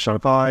excited to come to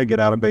Shanghai, get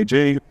out of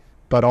Beijing,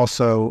 but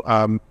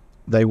also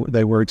they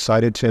were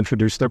excited to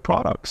introduce their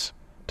products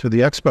to the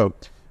expo.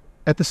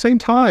 At the same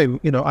time,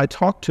 I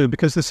talked to,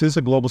 because this is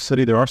a global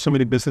city, there are so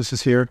many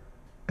businesses here,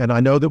 and I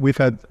know that we've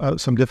had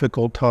some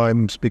difficult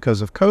times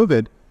because of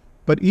COVID,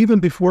 but even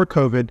before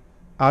COVID,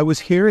 I was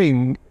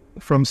hearing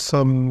from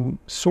some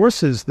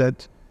sources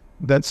that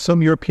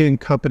some European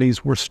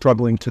companies were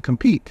struggling to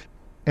compete.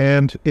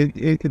 And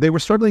they were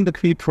struggling to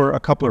compete for a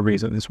couple of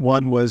reasons.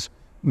 One was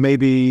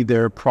maybe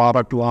their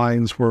product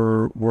lines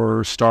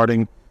were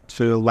starting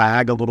to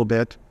lag a little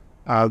bit.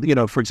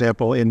 For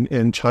example,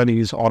 in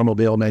Chinese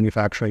automobile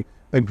manufacturing,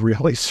 they've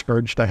really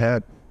surged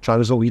ahead.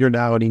 China's a leader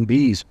now in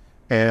EVs.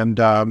 And,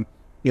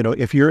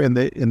 if you're in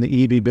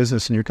the EV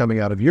business and you're coming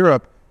out of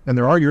Europe, and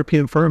there are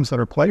European firms that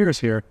are players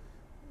here,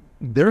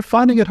 they're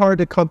finding it hard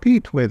to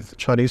compete with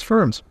Chinese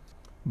firms.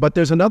 But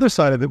there's another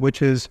side of it,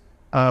 which is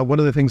one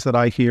of the things that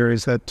I hear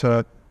is that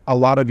a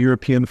lot of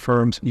European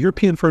firms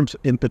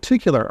in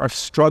particular, are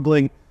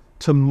struggling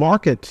to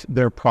market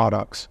their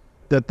products.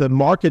 That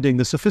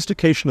the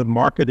sophistication of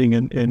marketing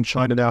in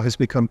China now has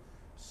become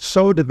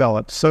so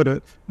developed,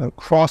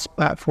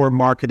 cross-platform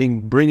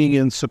marketing, bringing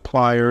in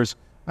suppliers,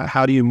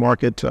 how do you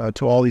market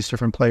to all these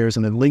different players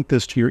and then link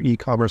this to your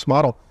e-commerce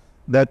model,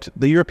 that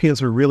the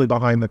Europeans are really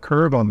behind the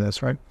curve on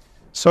this, right?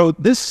 So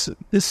this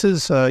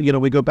is,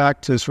 we go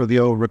back to sort of the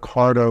old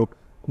Ricardo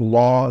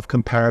law of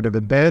comparative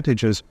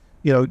advantages.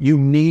 You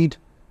need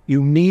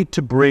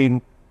to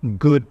bring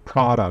good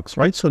products,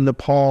 right? So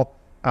Nepal,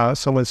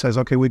 someone says,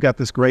 okay, we got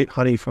this great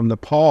honey from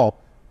Nepal,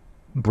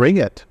 bring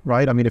it,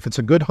 right? I mean, if it's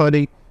a good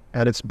honey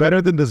and it's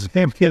better than the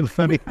Zambian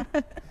honey,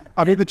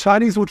 I mean, the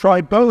Chinese will try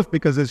both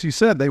because, as you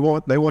said, they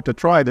want to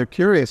try, they're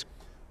curious.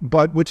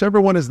 But whichever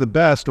one is the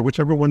best or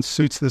whichever one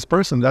suits this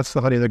person, that's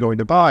the honey they're going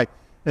to buy.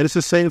 And it's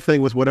the same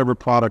thing with whatever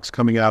product's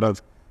coming out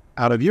of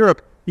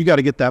Europe. You got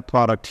to get that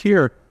product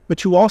here,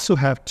 but you also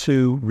have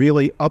to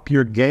really up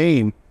your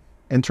game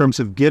in terms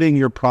of getting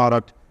your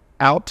product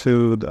out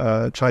to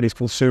Chinese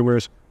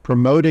consumers,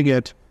 promoting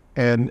it,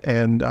 and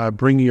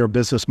bringing your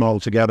business model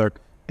together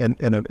in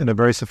a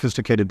very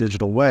sophisticated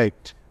digital way.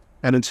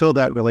 And until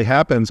that really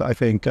happens, I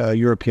think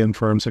European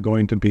firms are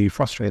going to be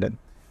frustrated.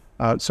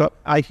 So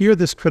I hear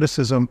this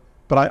criticism,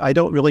 but I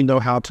don't really know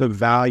how to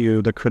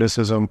value the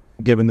criticism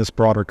given this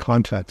broader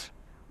context.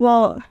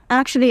 Well,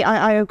 actually,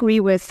 I agree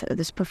with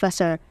this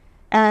professor.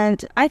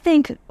 And I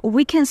think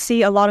we can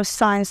see a lot of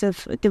signs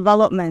of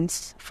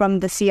developments from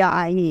the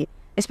CIIE.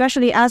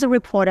 Especially as a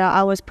reporter,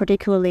 I was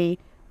particularly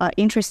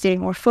interested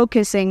or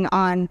focusing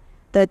on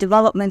the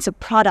developments of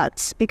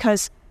products,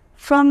 because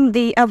from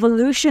the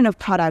evolution of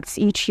products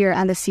each year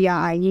and the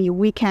CIIE,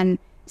 we can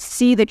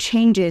see the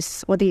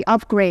changes or the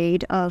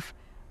upgrade of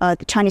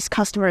the Chinese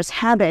customers'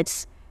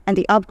 habits and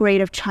the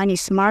upgrade of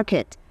Chinese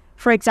market.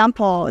 For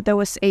example, there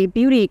was a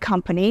beauty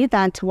company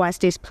that was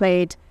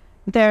displayed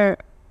their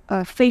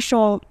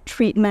facial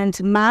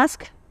treatment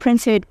mask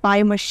printed by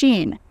a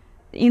machine.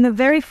 In the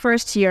very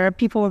first year,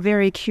 people were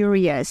very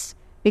curious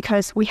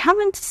because we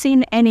haven't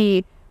seen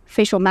any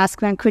facial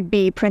mask that could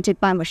be printed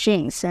by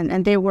machines,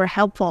 and they were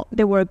helpful.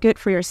 They were good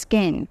for your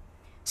skin.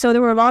 So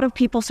there were a lot of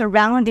people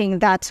surrounding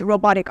that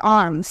robotic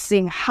arm,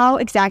 seeing how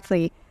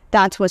exactly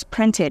that was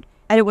printed,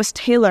 and it was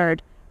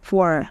tailored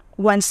for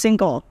one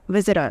single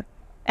visitor.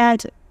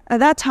 And at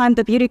that time,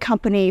 the beauty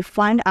company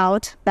found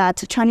out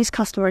that Chinese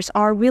customers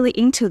are really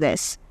into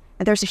this,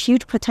 and there's a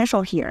huge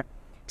potential here.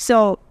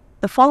 So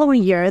the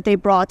following year, they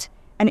brought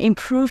an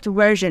improved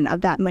version of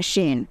that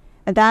machine.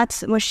 And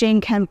that machine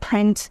can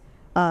print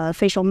a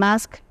facial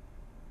mask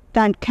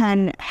that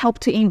can help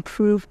to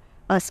improve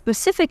a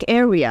specific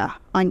area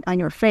on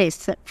your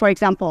face. For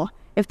example,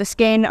 if the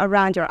skin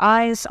around your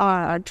eyes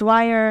are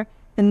drier,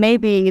 then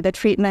maybe the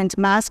treatment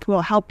mask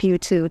will help you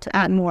to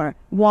add more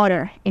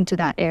water into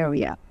that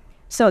area.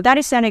 So that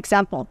is an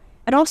example.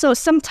 And also,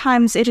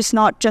 sometimes it is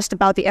not just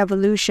about the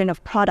evolution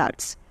of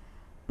products,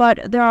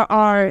 but there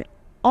are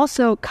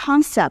also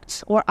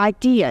concepts or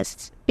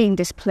ideas being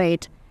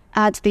displayed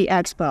at the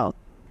expo.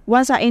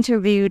 Once I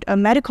interviewed a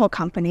medical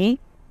company,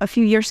 a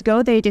few years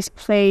ago, they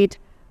displayed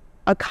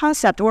a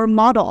concept or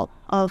model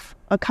of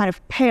a kind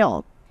of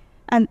pill.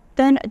 And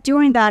then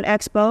during that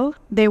expo,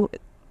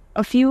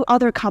 a few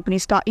other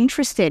companies got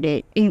interested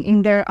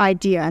in their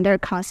idea and their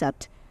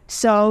concept.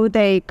 So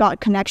they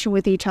got connection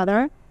with each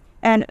other.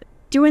 And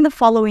during the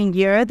following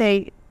year,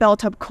 they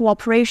built up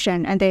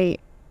cooperation and they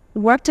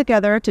worked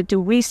together to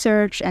do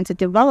research and to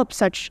develop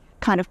such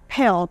kind of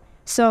pill.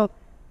 So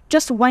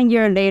just 1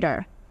 year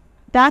later,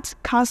 that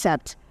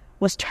concept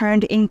was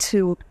turned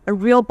into a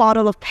real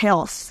bottle of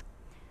pills.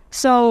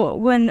 So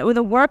when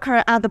the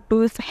worker at the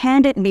booth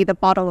handed me the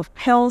bottle of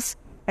pills,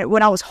 and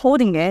when I was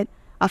holding it,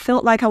 I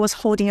felt like I was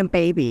holding a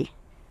baby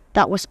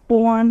that was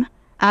born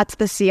at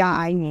the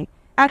CIIE.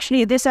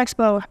 Actually, this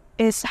expo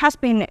has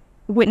been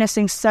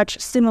witnessing such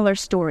similar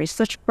stories,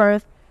 such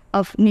birth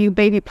of new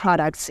baby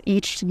products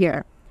each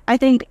year. I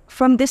think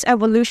from this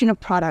evolution of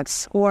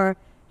products, or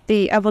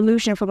the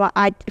evolution from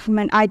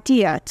an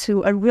idea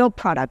to a real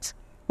product,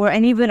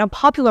 and even a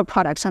popular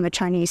product on the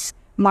Chinese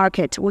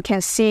market, we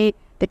can see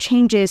the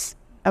changes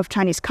of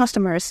Chinese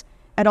customers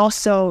and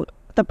also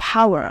the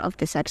power of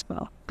this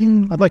expo.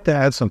 I'd like to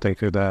add something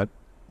to that.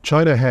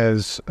 China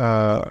has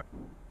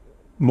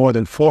more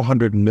than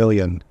 400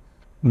 million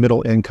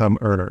middle-income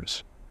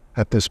earners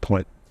at this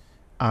point.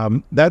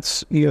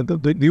 That's,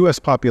 the U.S.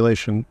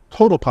 population,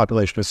 total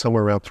population is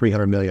somewhere around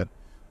 300 million.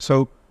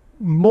 So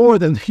more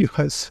than the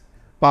U.S.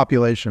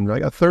 population,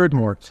 right? A third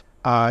more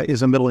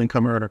is a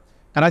middle-income earner.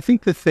 And I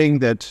think the thing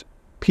that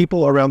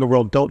people around the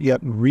world don't yet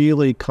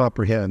really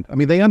comprehend, I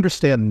mean, they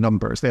understand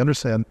numbers. They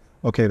understand,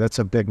 okay, that's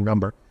a big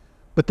number.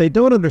 But they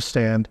don't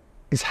understand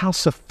is how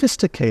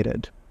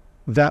sophisticated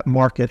that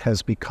market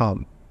has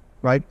become,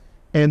 right?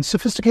 And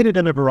sophisticated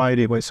in a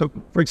variety of ways. So,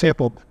 for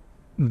example,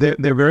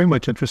 they're very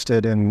much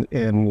interested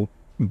in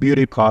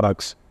beauty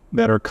products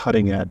that are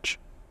cutting edge,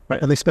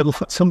 right? And they spend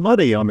lots of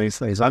money on these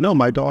things. I know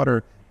my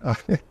daughter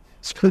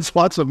spends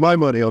lots of my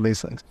money on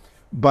these things.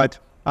 But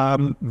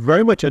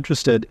very much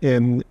interested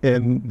in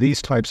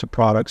these types of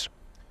products,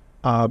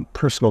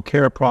 personal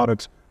care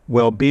products,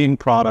 well-being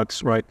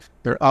products, right?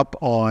 They're up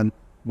on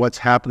what's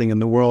happening in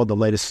the world, the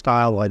latest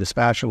style, the latest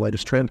fashion,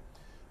 latest trend.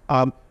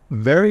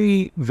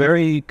 Very,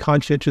 very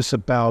conscientious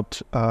about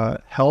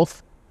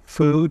health,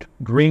 food,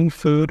 green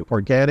food,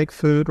 organic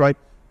food, right?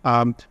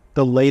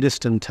 The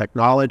latest in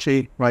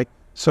technology, right?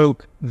 So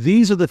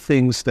these are the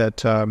things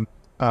that,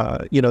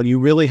 you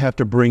really have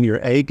to bring your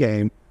A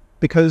game,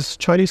 because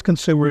Chinese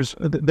consumers,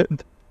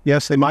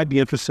 yes, they might be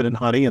interested in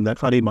honey, and that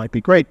honey might be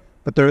great,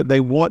 but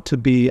they want to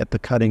be at the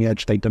cutting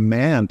edge. They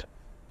demand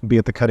to be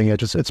at the cutting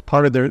edge. It's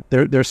part of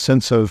their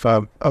sense of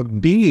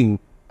being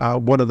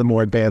one of the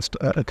more advanced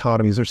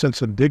economies. Their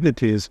sense of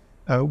dignity is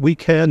we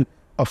can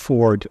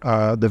afford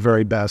the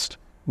very best.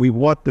 We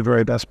want the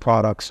very best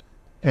products.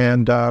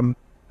 And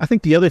I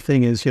think the other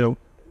thing is,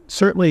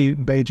 certainly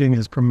Beijing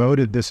has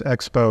promoted this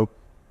expo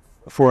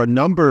for a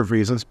number of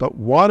reasons, but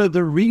one of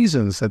the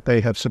reasons that they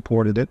have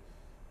supported it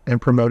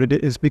and promoted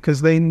it is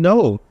because they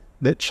know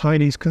that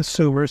Chinese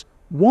consumers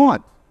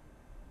want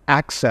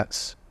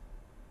access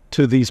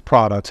to these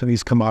products and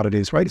these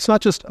commodities, right? It's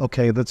not just,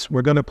 okay,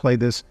 we're going to play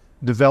this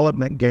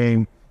development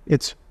game.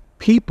 It's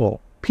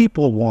people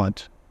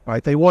want,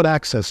 right? They want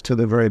access to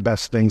the very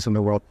best things in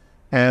the world.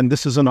 And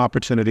this is an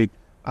opportunity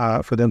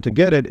for them to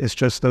get it. It's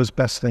just those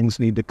best things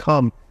need to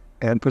come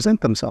and present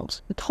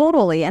themselves.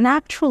 Totally. And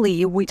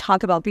actually, we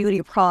talk about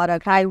beauty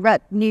product. I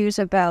read news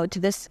about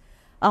this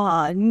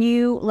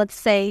new, let's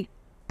say,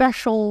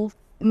 special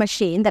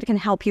machine that can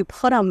help you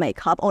put on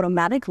makeup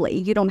automatically.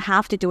 You don't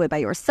have to do it by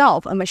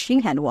yourself. A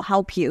machine hand will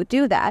help you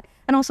do that.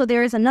 And also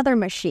there is another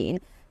machine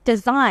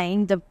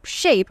design the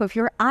shape of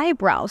your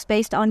eyebrows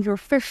based on your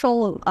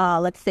facial,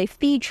 let's say,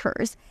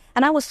 features.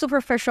 And I was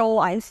superficial.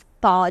 I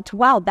thought,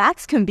 wow,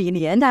 that's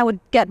convenient. I would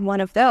get one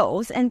of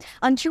those. And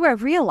until I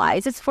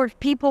realized it's for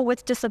people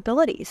with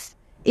disabilities.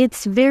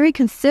 It's very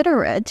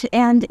considerate,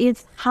 and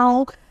it's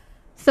how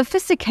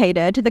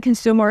sophisticated the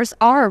consumers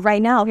are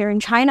right now here in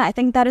China. I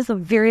think that is a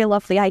very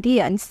lovely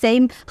idea. And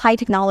same high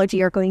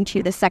technology are going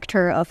to the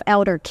sector of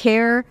elder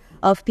care,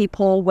 of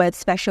people with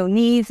special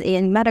needs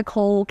in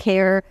medical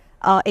care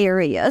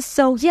areas.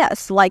 So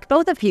yes, like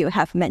both of you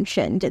have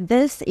mentioned,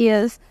 this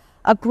is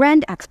a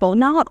grand expo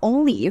not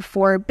only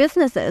for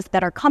businesses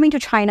that are coming to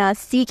China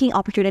seeking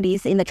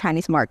opportunities in the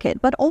Chinese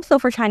market, but also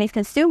for Chinese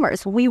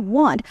consumers. We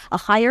want a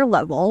higher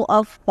level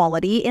of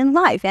quality in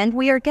life, and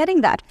we are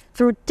getting that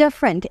through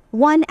different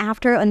one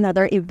after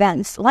another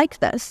events like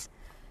this.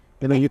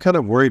 You kind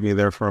of worried me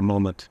there for a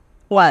moment.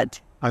 What?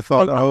 I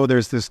thought,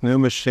 there's this new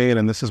machine,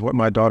 and this is what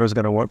my daughter's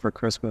going to want for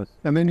Christmas.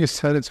 And then you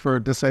said it's for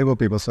disabled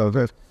people,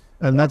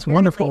 and that's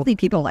wonderful. Lazy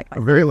people like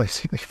myself. Very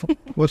lazy people.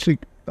 Well,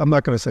 I'm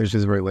not going to say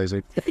she's very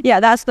lazy. Yeah,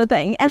 that's the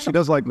thing. And she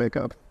does like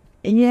makeup.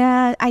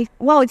 Yeah,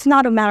 it's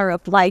not a matter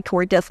of like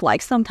or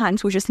dislike.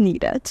 Sometimes we just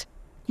need it.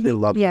 They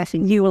love it. Yes,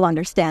 and you will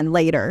understand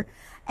later.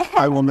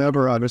 I will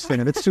never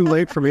understand. It's too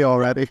late for me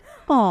already.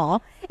 Aw.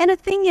 And the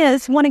thing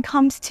is, when it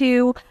comes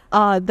to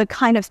the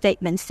kind of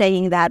statement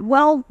saying that,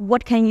 well,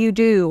 what can you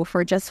do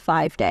for just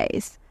 5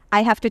 days?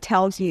 I have to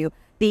tell you,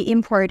 the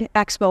Import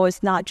Expo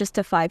is not just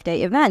a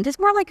 5-day event. It's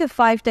more like a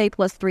 5-day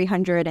plus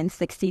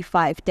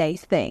 365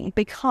 days thing,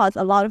 because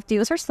a lot of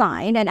deals are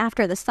signed. And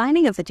after the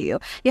signing of the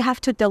deal, you have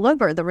to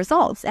deliver the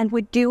results. And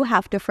we do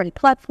have different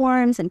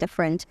platforms and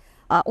different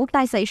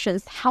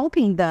organizations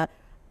helping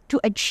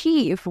to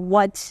achieve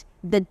what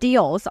the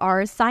deals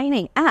are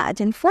signing at.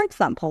 And for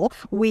example,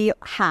 we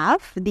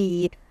have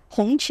the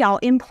Hongqiao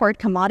Import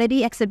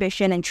Commodity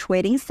Exhibition and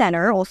Trading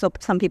Center, also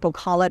some people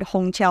call it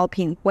Hongqiao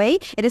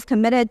Pinghui. It is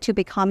committed to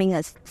becoming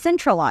a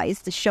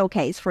centralized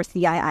showcase for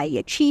CIIE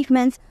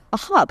achievements, a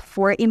hub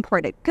for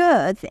imported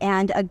goods,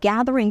 and a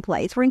gathering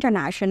place for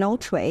international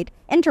trade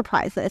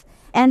enterprises.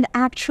 And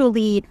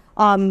actually,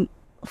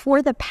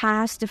 for the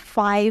past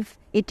 5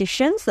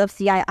 editions of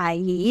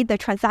CIIE, the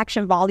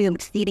transaction volume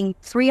exceeding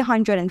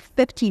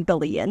 350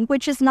 billion,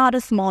 which is not a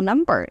small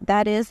number.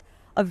 That is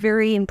a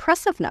very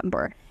impressive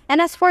number. And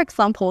as for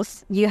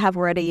examples, you have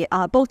already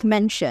both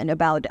mentioned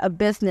about a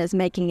business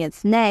making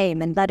its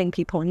name and letting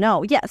people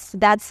know. Yes,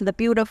 that's the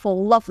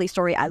beautiful, lovely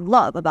story I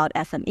love about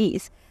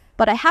SMEs.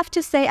 But I have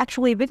to say,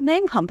 actually, big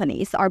name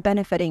companies are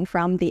benefiting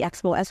from the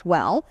expo as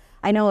well.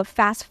 I know a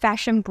fast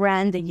fashion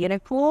brand,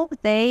 Uniqlo,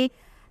 they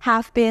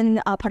have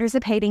been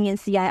participating in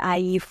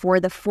CIIE for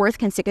the 4th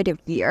consecutive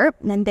year,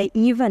 and they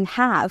even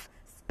have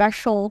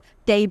special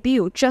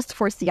debut just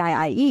for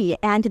CIIE,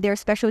 and their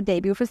special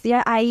debut for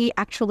CIIE,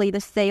 actually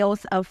the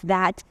sales of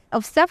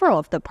several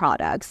of the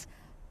products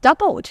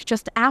doubled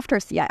just after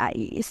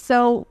CIIE.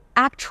 So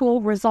actual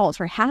results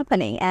are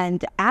happening,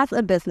 and as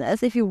a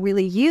business, if you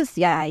really use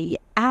CIIE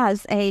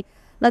as a,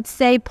 let's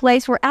say,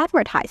 place for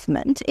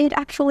advertisement, it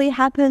actually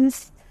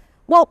happens,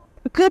 well,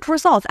 good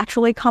results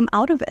actually come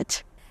out of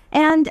it.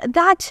 And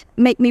that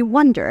made me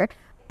wonder,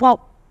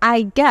 well,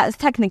 I guess,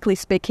 technically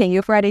speaking,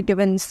 you've already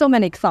given so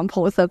many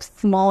examples of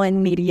small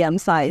and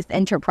medium-sized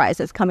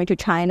enterprises coming to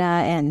China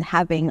and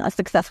having a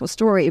successful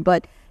story.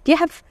 But do you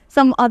have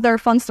some other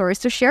fun stories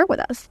to share with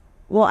us?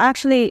 Well,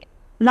 actually,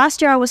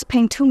 last year I was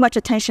paying too much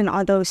attention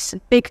on those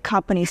big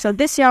companies. So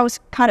this year I was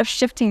kind of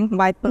shifting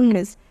my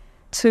focus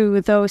to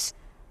those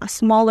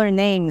smaller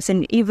names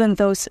and even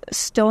those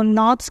still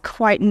not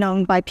quite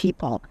known by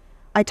people.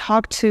 I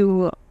talked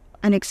to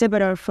an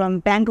exhibitor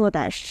from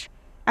Bangladesh.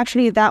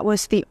 Actually, that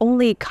was the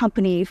only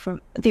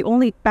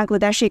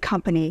Bangladeshi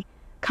company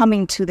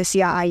coming to the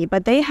CIIE,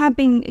 but they have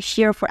been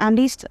here for at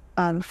least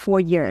 4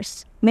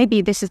 years.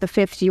 Maybe this is the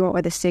 5th year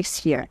or the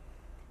 6th year.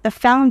 The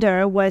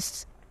founder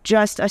was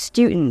just a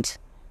student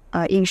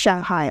in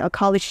Shanghai, a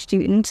college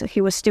student.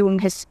 He was doing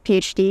his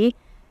PhD,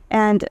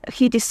 and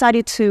he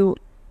decided to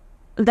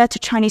let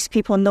Chinese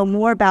people know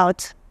more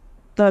about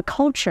the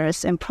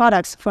cultures and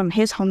products from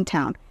his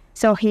hometown.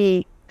 So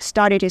he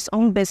started his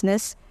own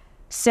business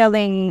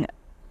selling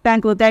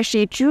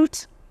Bangladeshi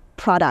jute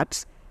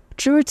products.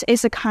 Jute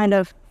is a kind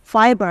of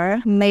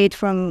fiber made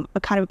from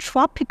a kind of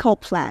tropical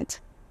plant.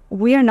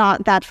 We are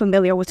not that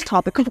familiar with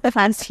tropical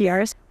plants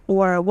here,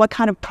 or what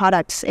kind of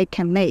products it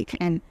can make.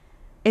 And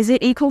is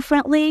it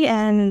eco-friendly?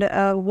 And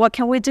what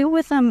can we do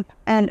with them?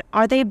 And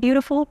are they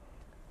beautiful?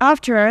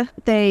 After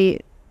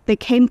they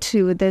came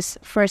to this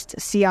first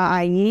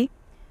CIIE,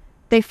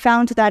 they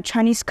found that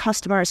Chinese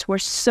customers were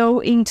so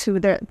into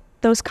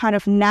those kind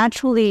of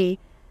naturally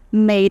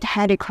made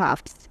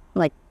handicrafts,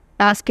 like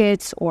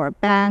baskets or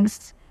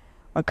bags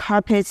or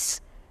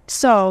carpets.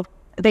 So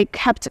they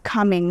kept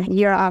coming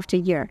year after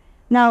year.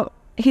 Now,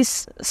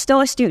 he's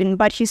still a student,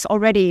 but he's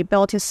already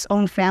built his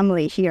own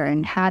family here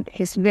and had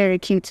his very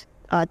cute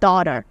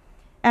daughter.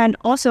 And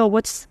also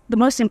what's the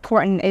most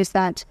important is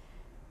that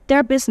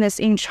their business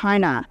in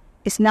China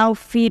is now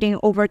feeding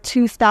over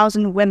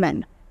 2,000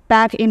 women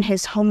back in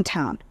his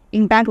hometown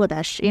in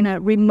Bangladesh, in a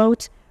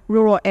remote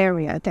rural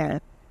area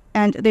there.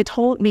 And they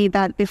told me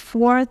that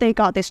before they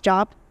got this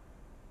job,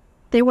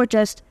 they were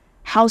just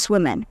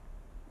housewomen.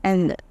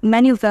 And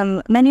many of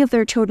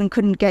their children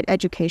couldn't get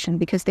education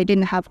because they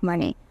didn't have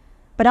money.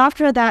 But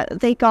after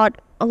that, they got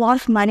a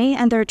lot of money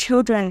and their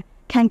children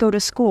can go to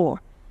school.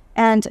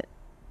 And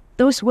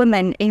those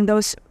women in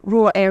those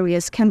rural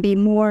areas can be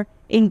more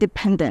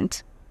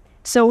independent.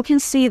 So we can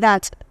see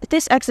that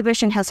this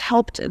exhibition has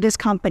helped this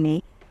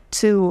company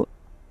to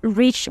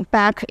reach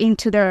back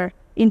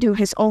into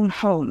his own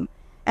home.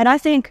 And I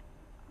think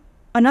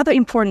another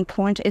important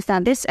point is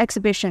that this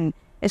exhibition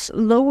is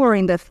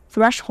lowering the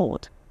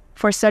threshold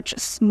for such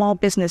small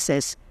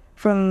businesses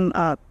from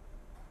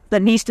the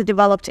least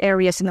developed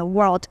areas in the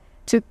world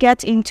to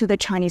get into the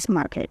Chinese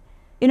market.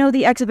 You know,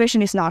 the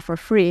exhibition is not for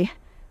free.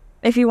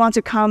 If you want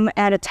to come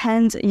and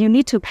attend, you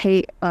need to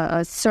pay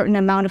a certain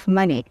amount of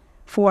money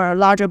for a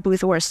larger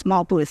booth or a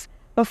small booth.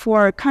 But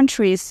for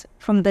countries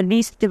from the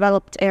least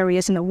developed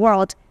areas in the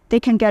world, they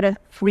can get a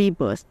free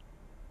booth.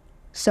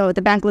 So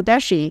the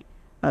Bangladeshi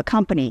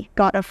company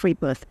got a free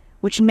booth,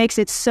 which makes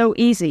it so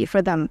easy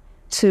for them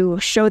to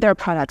show their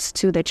products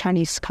to the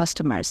Chinese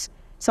customers.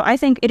 So I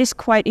think it is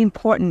quite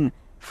important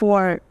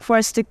for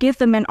us to give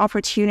them an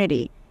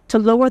opportunity to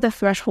lower the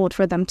threshold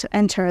for them to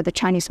enter the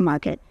Chinese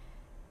market.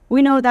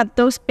 We know that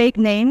those big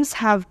names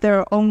have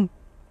their own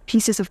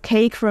pieces of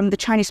cake from the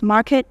Chinese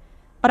market,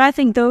 but I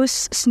think those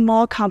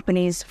small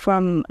companies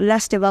from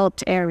less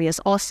developed areas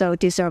also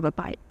deserve a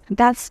bite.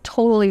 That's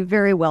totally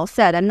very well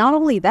said. And not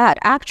only that,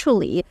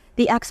 actually,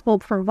 the expo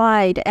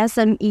provide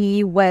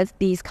SME with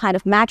these kind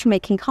of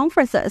matchmaking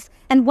conferences.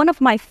 And one of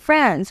my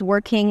friends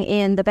working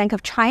in the Bank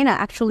of China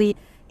actually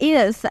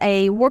is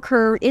a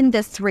worker in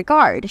this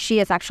regard. She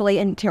is actually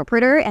an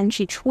interpreter, and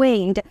she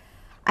trained,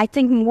 I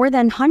think, more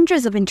than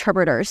hundreds of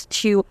interpreters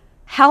to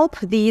help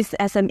these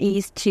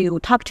SMEs to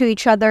talk to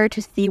each other,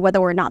 to see whether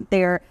or not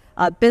their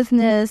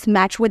business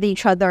match with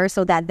each other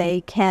so that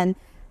they can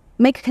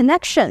make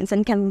connections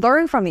and can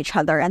learn from each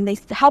other, and they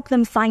help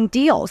them sign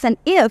deals. And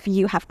if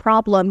you have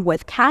problem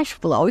with cash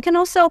flow, you can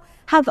also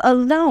have a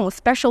loan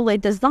specially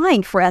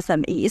designed for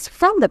SMEs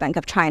from the Bank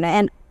of China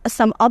and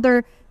some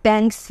other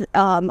banks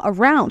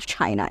around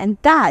China. And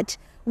that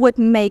would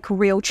make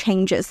real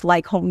changes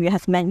like Hongyu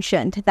has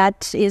mentioned.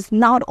 That is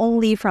not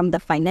only from the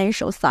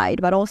financial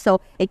side, but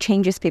also it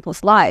changes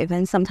people's lives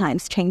and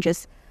sometimes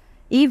changes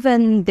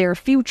even their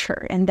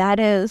future. And that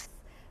is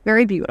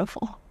very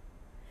beautiful.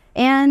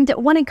 And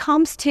when it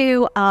comes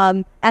to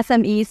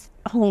SMEs,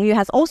 Hongyu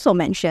has also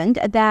mentioned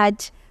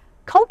that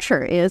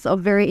culture is a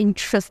very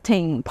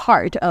interesting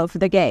part of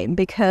the game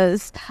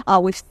because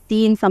we've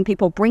seen some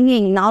people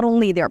bringing not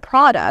only their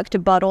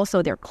product, but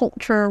also their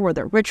culture or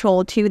their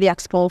ritual to the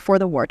expo for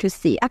the world to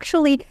see.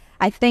 Actually,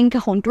 I think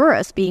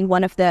Honduras, being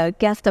one of the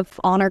guest of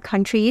honor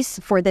countries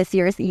for this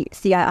year's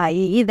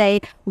CIIE,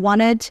 they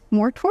wanted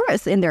more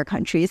tourists in their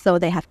country. So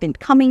they have been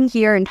coming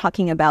here and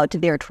talking about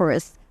their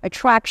tourist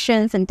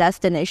attractions and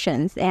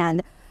destinations.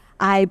 And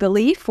I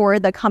believe for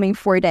the coming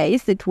 4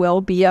 days, it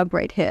will be a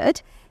great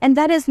hit. And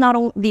that is not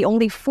the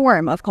only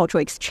form of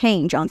cultural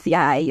exchange on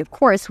CIIE. Of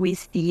course, we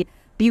see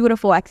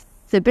beautiful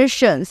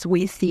exhibitions,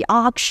 we see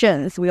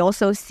auctions, we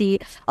also see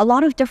a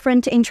lot of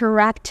different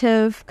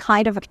interactive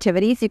kind of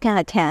activities you can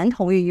attend.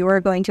 Hongyu, you are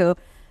going to,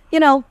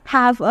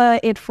 have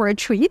it for a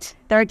treat.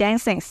 There are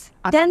dancings.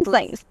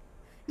 Dancings.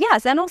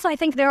 Yes, and also I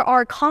think there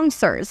are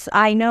concerts.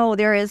 I know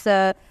there is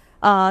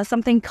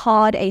something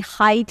called a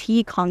high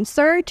tea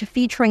concert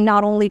featuring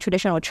not only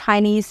traditional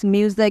Chinese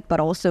music, but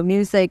also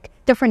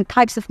different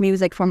types of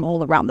music from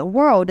all around the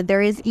world.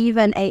 There is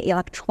even an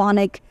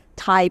electronic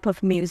type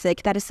of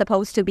music that is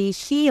supposed to be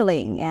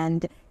healing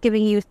and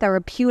giving you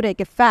therapeutic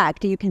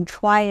effect. You can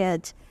try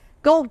it.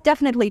 Go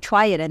definitely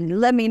try it and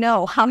let me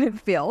know how it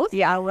feels.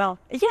 Yeah, I will.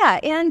 Yeah,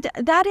 and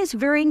that is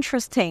very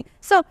interesting.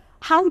 So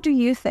how do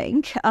you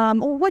think,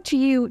 or what do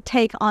you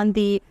take on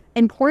the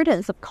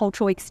importance of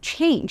cultural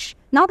exchange,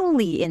 not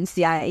only in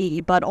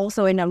CIIE, but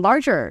also in a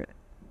larger,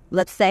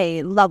 let's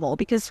say, level?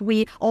 Because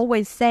we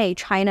always say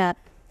China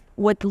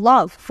would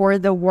love for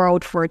the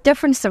world, for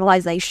different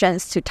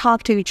civilizations to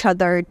talk to each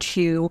other,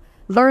 to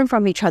learn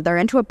from each other,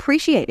 and to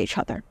appreciate each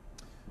other.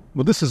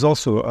 Well, this is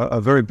also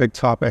a very big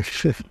topic.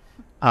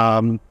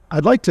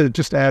 I'd like to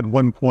just add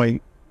one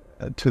point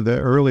to the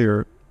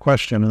earlier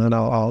question, and then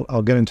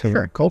I'll get into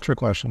the culture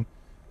question.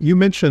 You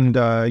mentioned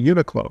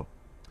Uniqlo,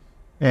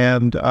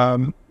 and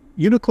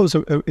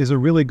Uniqlo is a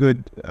really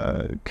good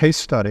case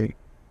study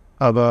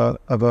of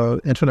a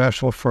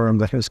international firm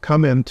that has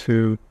come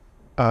into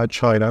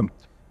China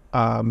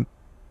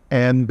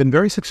and been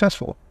very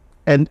successful.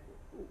 And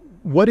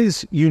what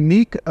is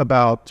unique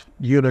about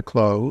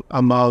Uniqlo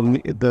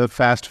among the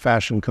fast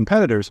fashion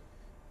competitors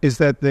is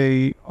that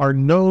they are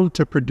known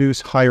to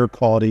produce higher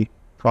quality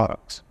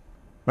products,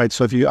 right?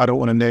 So I don't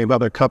want to name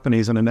other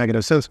companies in a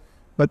negative sense,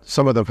 but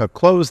some of them have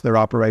closed their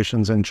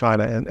operations in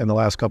China in the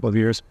last couple of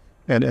years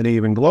and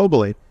even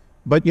globally.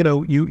 But,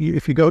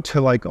 if you go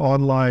to like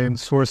online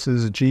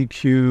sources,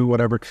 GQ,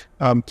 whatever,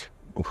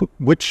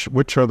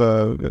 which are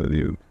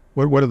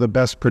what are the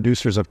best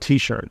producers of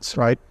T-shirts,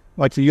 right?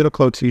 Like the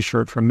Uniqlo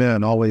T-shirt for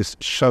men always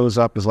shows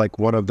up as like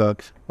one of the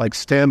like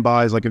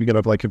standbys. Like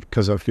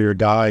because if you're a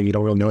guy, you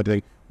don't really know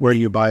anything. Where do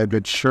you buy a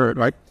good shirt,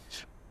 right?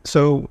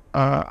 So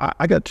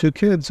I got 2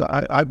 kids.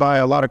 I buy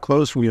a lot of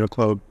clothes from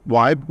Uniqlo.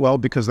 Why? Well,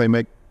 because they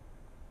make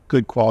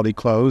good quality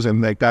clothes,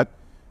 and they've got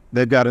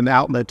an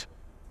outlet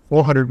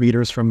 400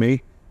 meters from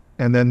me,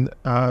 and then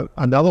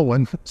another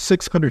one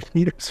 600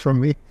 meters from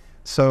me.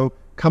 So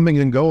coming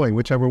and going,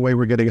 whichever way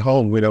we're getting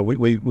home,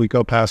 we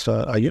go past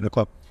a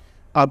Uniqlo.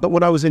 But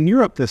when I was in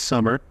Europe this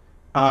summer,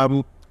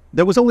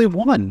 there was only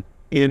one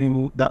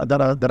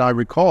that I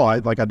recall. I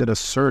did a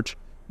search,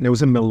 and it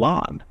was in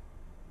Milan,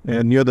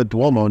 and near the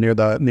Duomo, near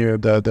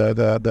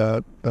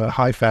the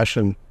high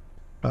fashion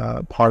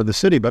part of the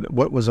city. But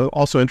what was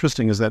also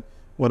interesting is that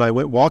when I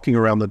went walking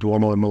around the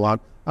Duomo in Milan,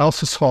 I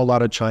also saw a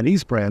lot of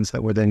Chinese brands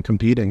that were then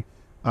competing.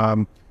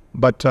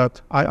 But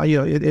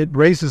it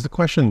raises the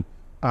question: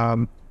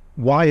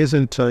 why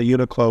isn't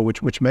Uniqlo,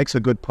 which makes a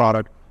good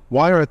product,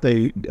 why aren't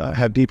they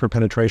have deeper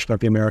penetration of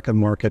the American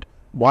market?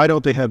 Why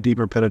don't they have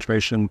deeper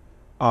penetration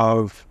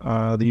of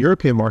the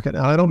European market?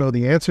 And I don't know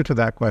the answer to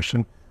that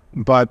question,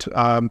 but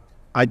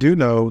I do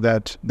know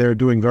that they're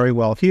doing very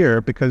well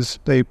here because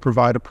they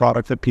provide a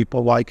product that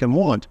people like and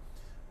want.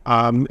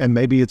 And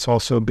maybe it's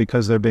also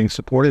because they're being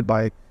supported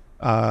by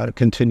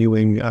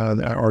continuing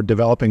or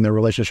developing their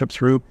relationship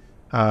through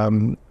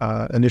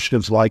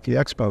initiatives like the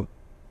Expo.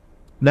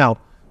 Now,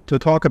 to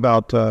talk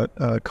about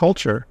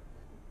culture,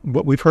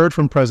 what we've heard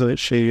from President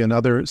Xi and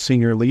other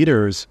senior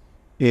leaders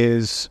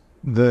is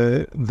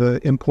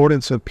the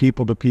importance of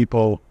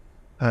people-to-people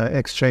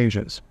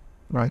exchanges,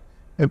 right?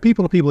 And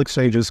people-to-people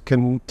exchanges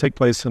can take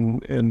place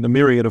in a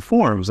myriad of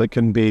forms. It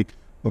can be,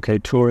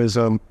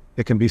 tourism,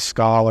 it can be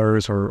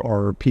scholars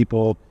or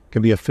people, it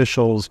can be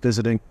officials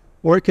visiting,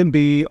 or it can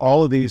be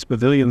all of these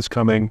pavilions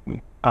coming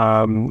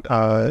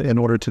in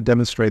order to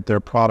demonstrate their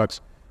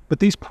products. But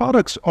these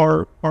products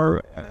are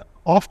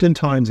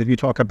oftentimes, if you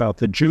talk about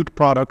the jute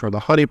product or the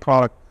honey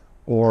product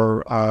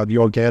or the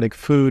organic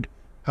food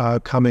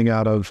coming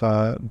out of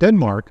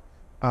Denmark,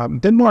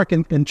 Denmark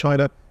and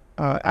China,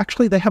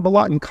 actually they have a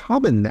lot in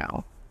common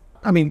now.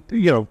 I mean,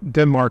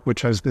 Denmark,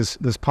 which has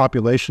this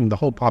population, the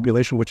whole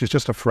population, which is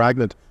just a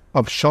fragment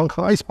of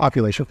Shanghai's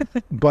population.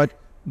 but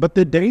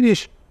the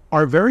Danish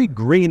are very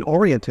green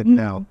oriented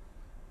now.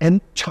 And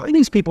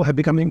Chinese people have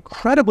become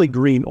incredibly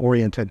green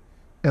oriented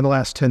in the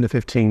last 10 to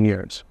 15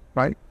 years,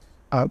 right?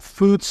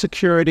 Food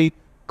security,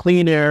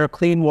 clean air,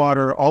 clean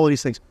water, all of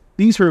these things.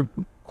 These are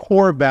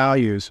core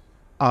values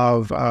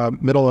of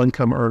middle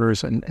income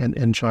earners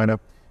in China.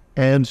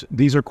 And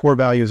these are core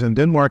values in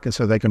Denmark, and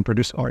so they can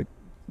produce art.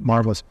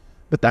 Marvelous.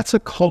 But that's a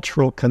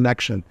cultural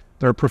connection.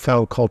 There are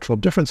profound cultural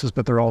differences,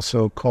 but there are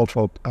also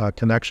cultural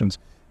connections.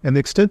 And the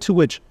extent to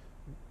which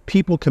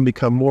people can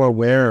become more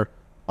aware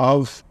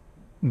of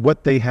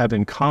what they have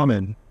in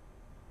common,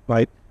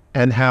 right?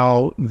 And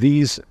how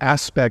these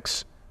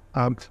aspects,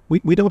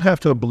 we don't have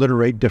to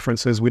obliterate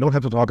differences. We don't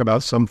have to talk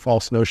about some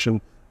false notion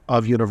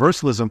of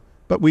universalism,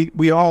 but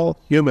we all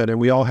human and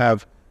we all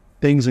have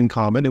things in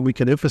common, and we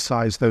can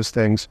emphasize those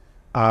things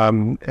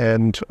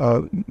and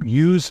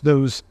use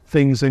those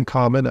things in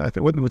common. I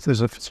think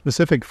there's a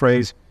specific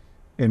phrase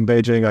in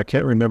Beijing, I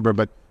can't remember,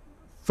 but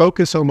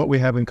focus on what we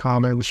have in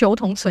common. 求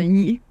同存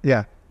异.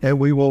 Yeah, and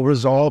we will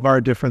resolve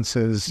our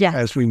differences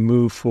as we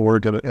move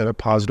forward in a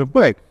positive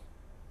way.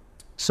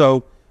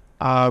 So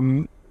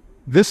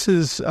this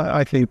is,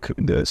 I think,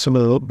 some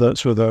of the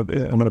sort of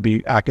the, I'm going to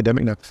be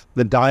academic now,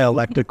 the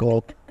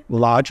dialectical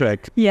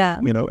logic,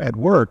 at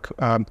work.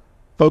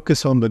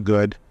 Focus on the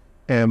good,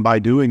 and by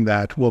doing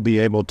that, we'll be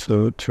able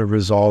to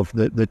resolve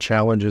the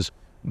challenges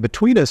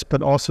between us,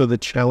 but also the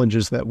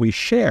challenges that we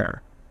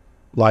share,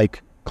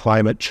 like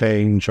climate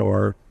change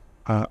or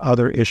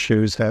other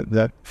issues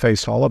that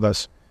face all of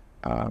us.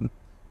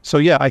 So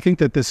yeah, I think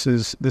that this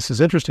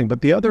is interesting.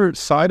 But the other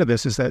side of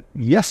this is that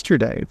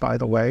yesterday, by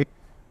the way,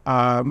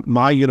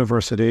 my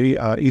university,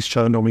 East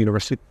China Normal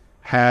University,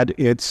 had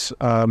its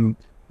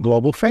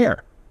global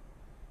fair.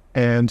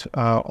 And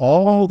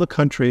all the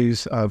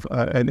countries of,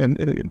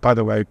 and by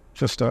the way,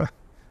 just a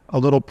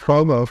little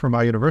promo for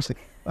my university.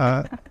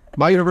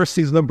 My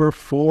university is number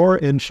 4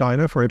 in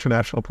China for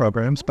international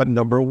programs, but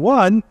number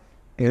 1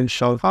 in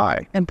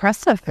Shanghai.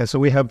 Impressive. And so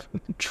we have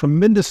a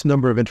tremendous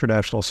number of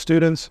international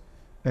students.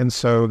 And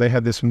so they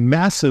had this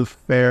massive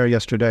fair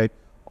yesterday,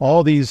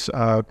 all these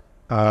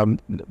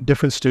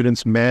different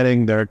students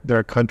manning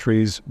their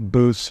country's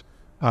booths.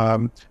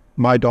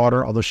 My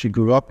daughter, although she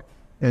grew up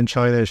in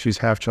China, she's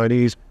half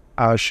Chinese,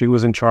 she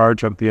was in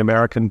charge of the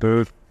American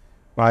booth,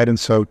 right? And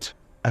so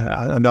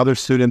another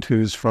student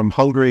who's from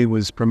Hungary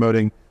was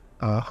promoting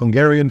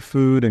Hungarian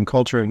food and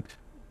culture. And,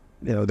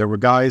 there were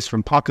guys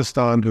from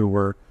Pakistan who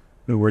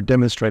were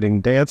demonstrating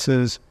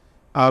dances.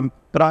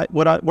 But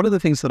one of the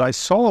things that I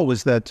saw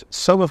was that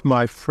some of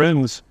my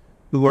friends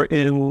who were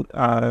in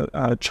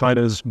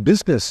China's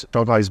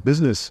Shanghai's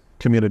business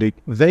community,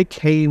 they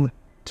came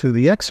to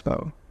the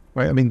expo,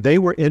 right? I mean, they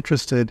were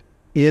interested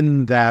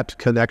in that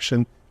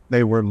connection.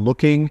 They were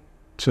looking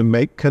to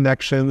make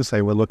connections.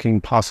 They were looking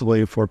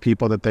possibly for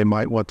people that they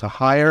might want to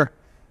hire,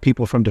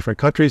 people from different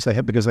countries.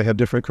 Because they have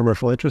different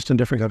commercial interests in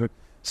different countries.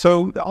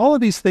 So all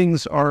of these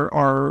things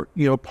are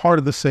part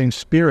of the same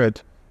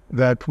spirit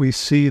that we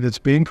see that's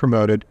being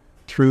promoted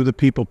through the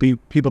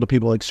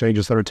people-to-people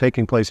exchanges that are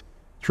taking place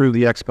through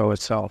the expo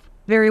itself.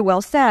 Very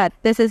well said.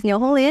 This is Niu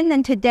Honglin,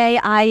 and today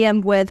I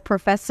am with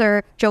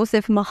Professor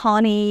Joseph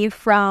Mahoney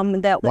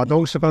from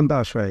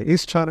the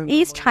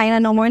East China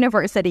Normal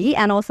University,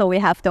 and also we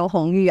have Dou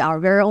Hongyu, our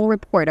very own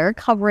reporter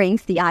covering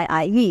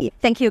CIIE.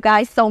 Thank you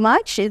guys so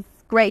much. It's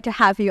great to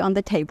have you on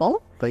the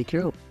table. Thank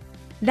you.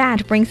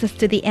 That brings us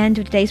to the end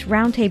of today's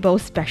Roundtable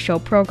special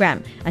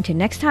program. Until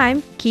next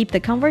time, keep the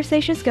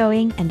conversations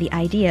going and the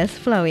ideas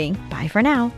flowing. Bye for now.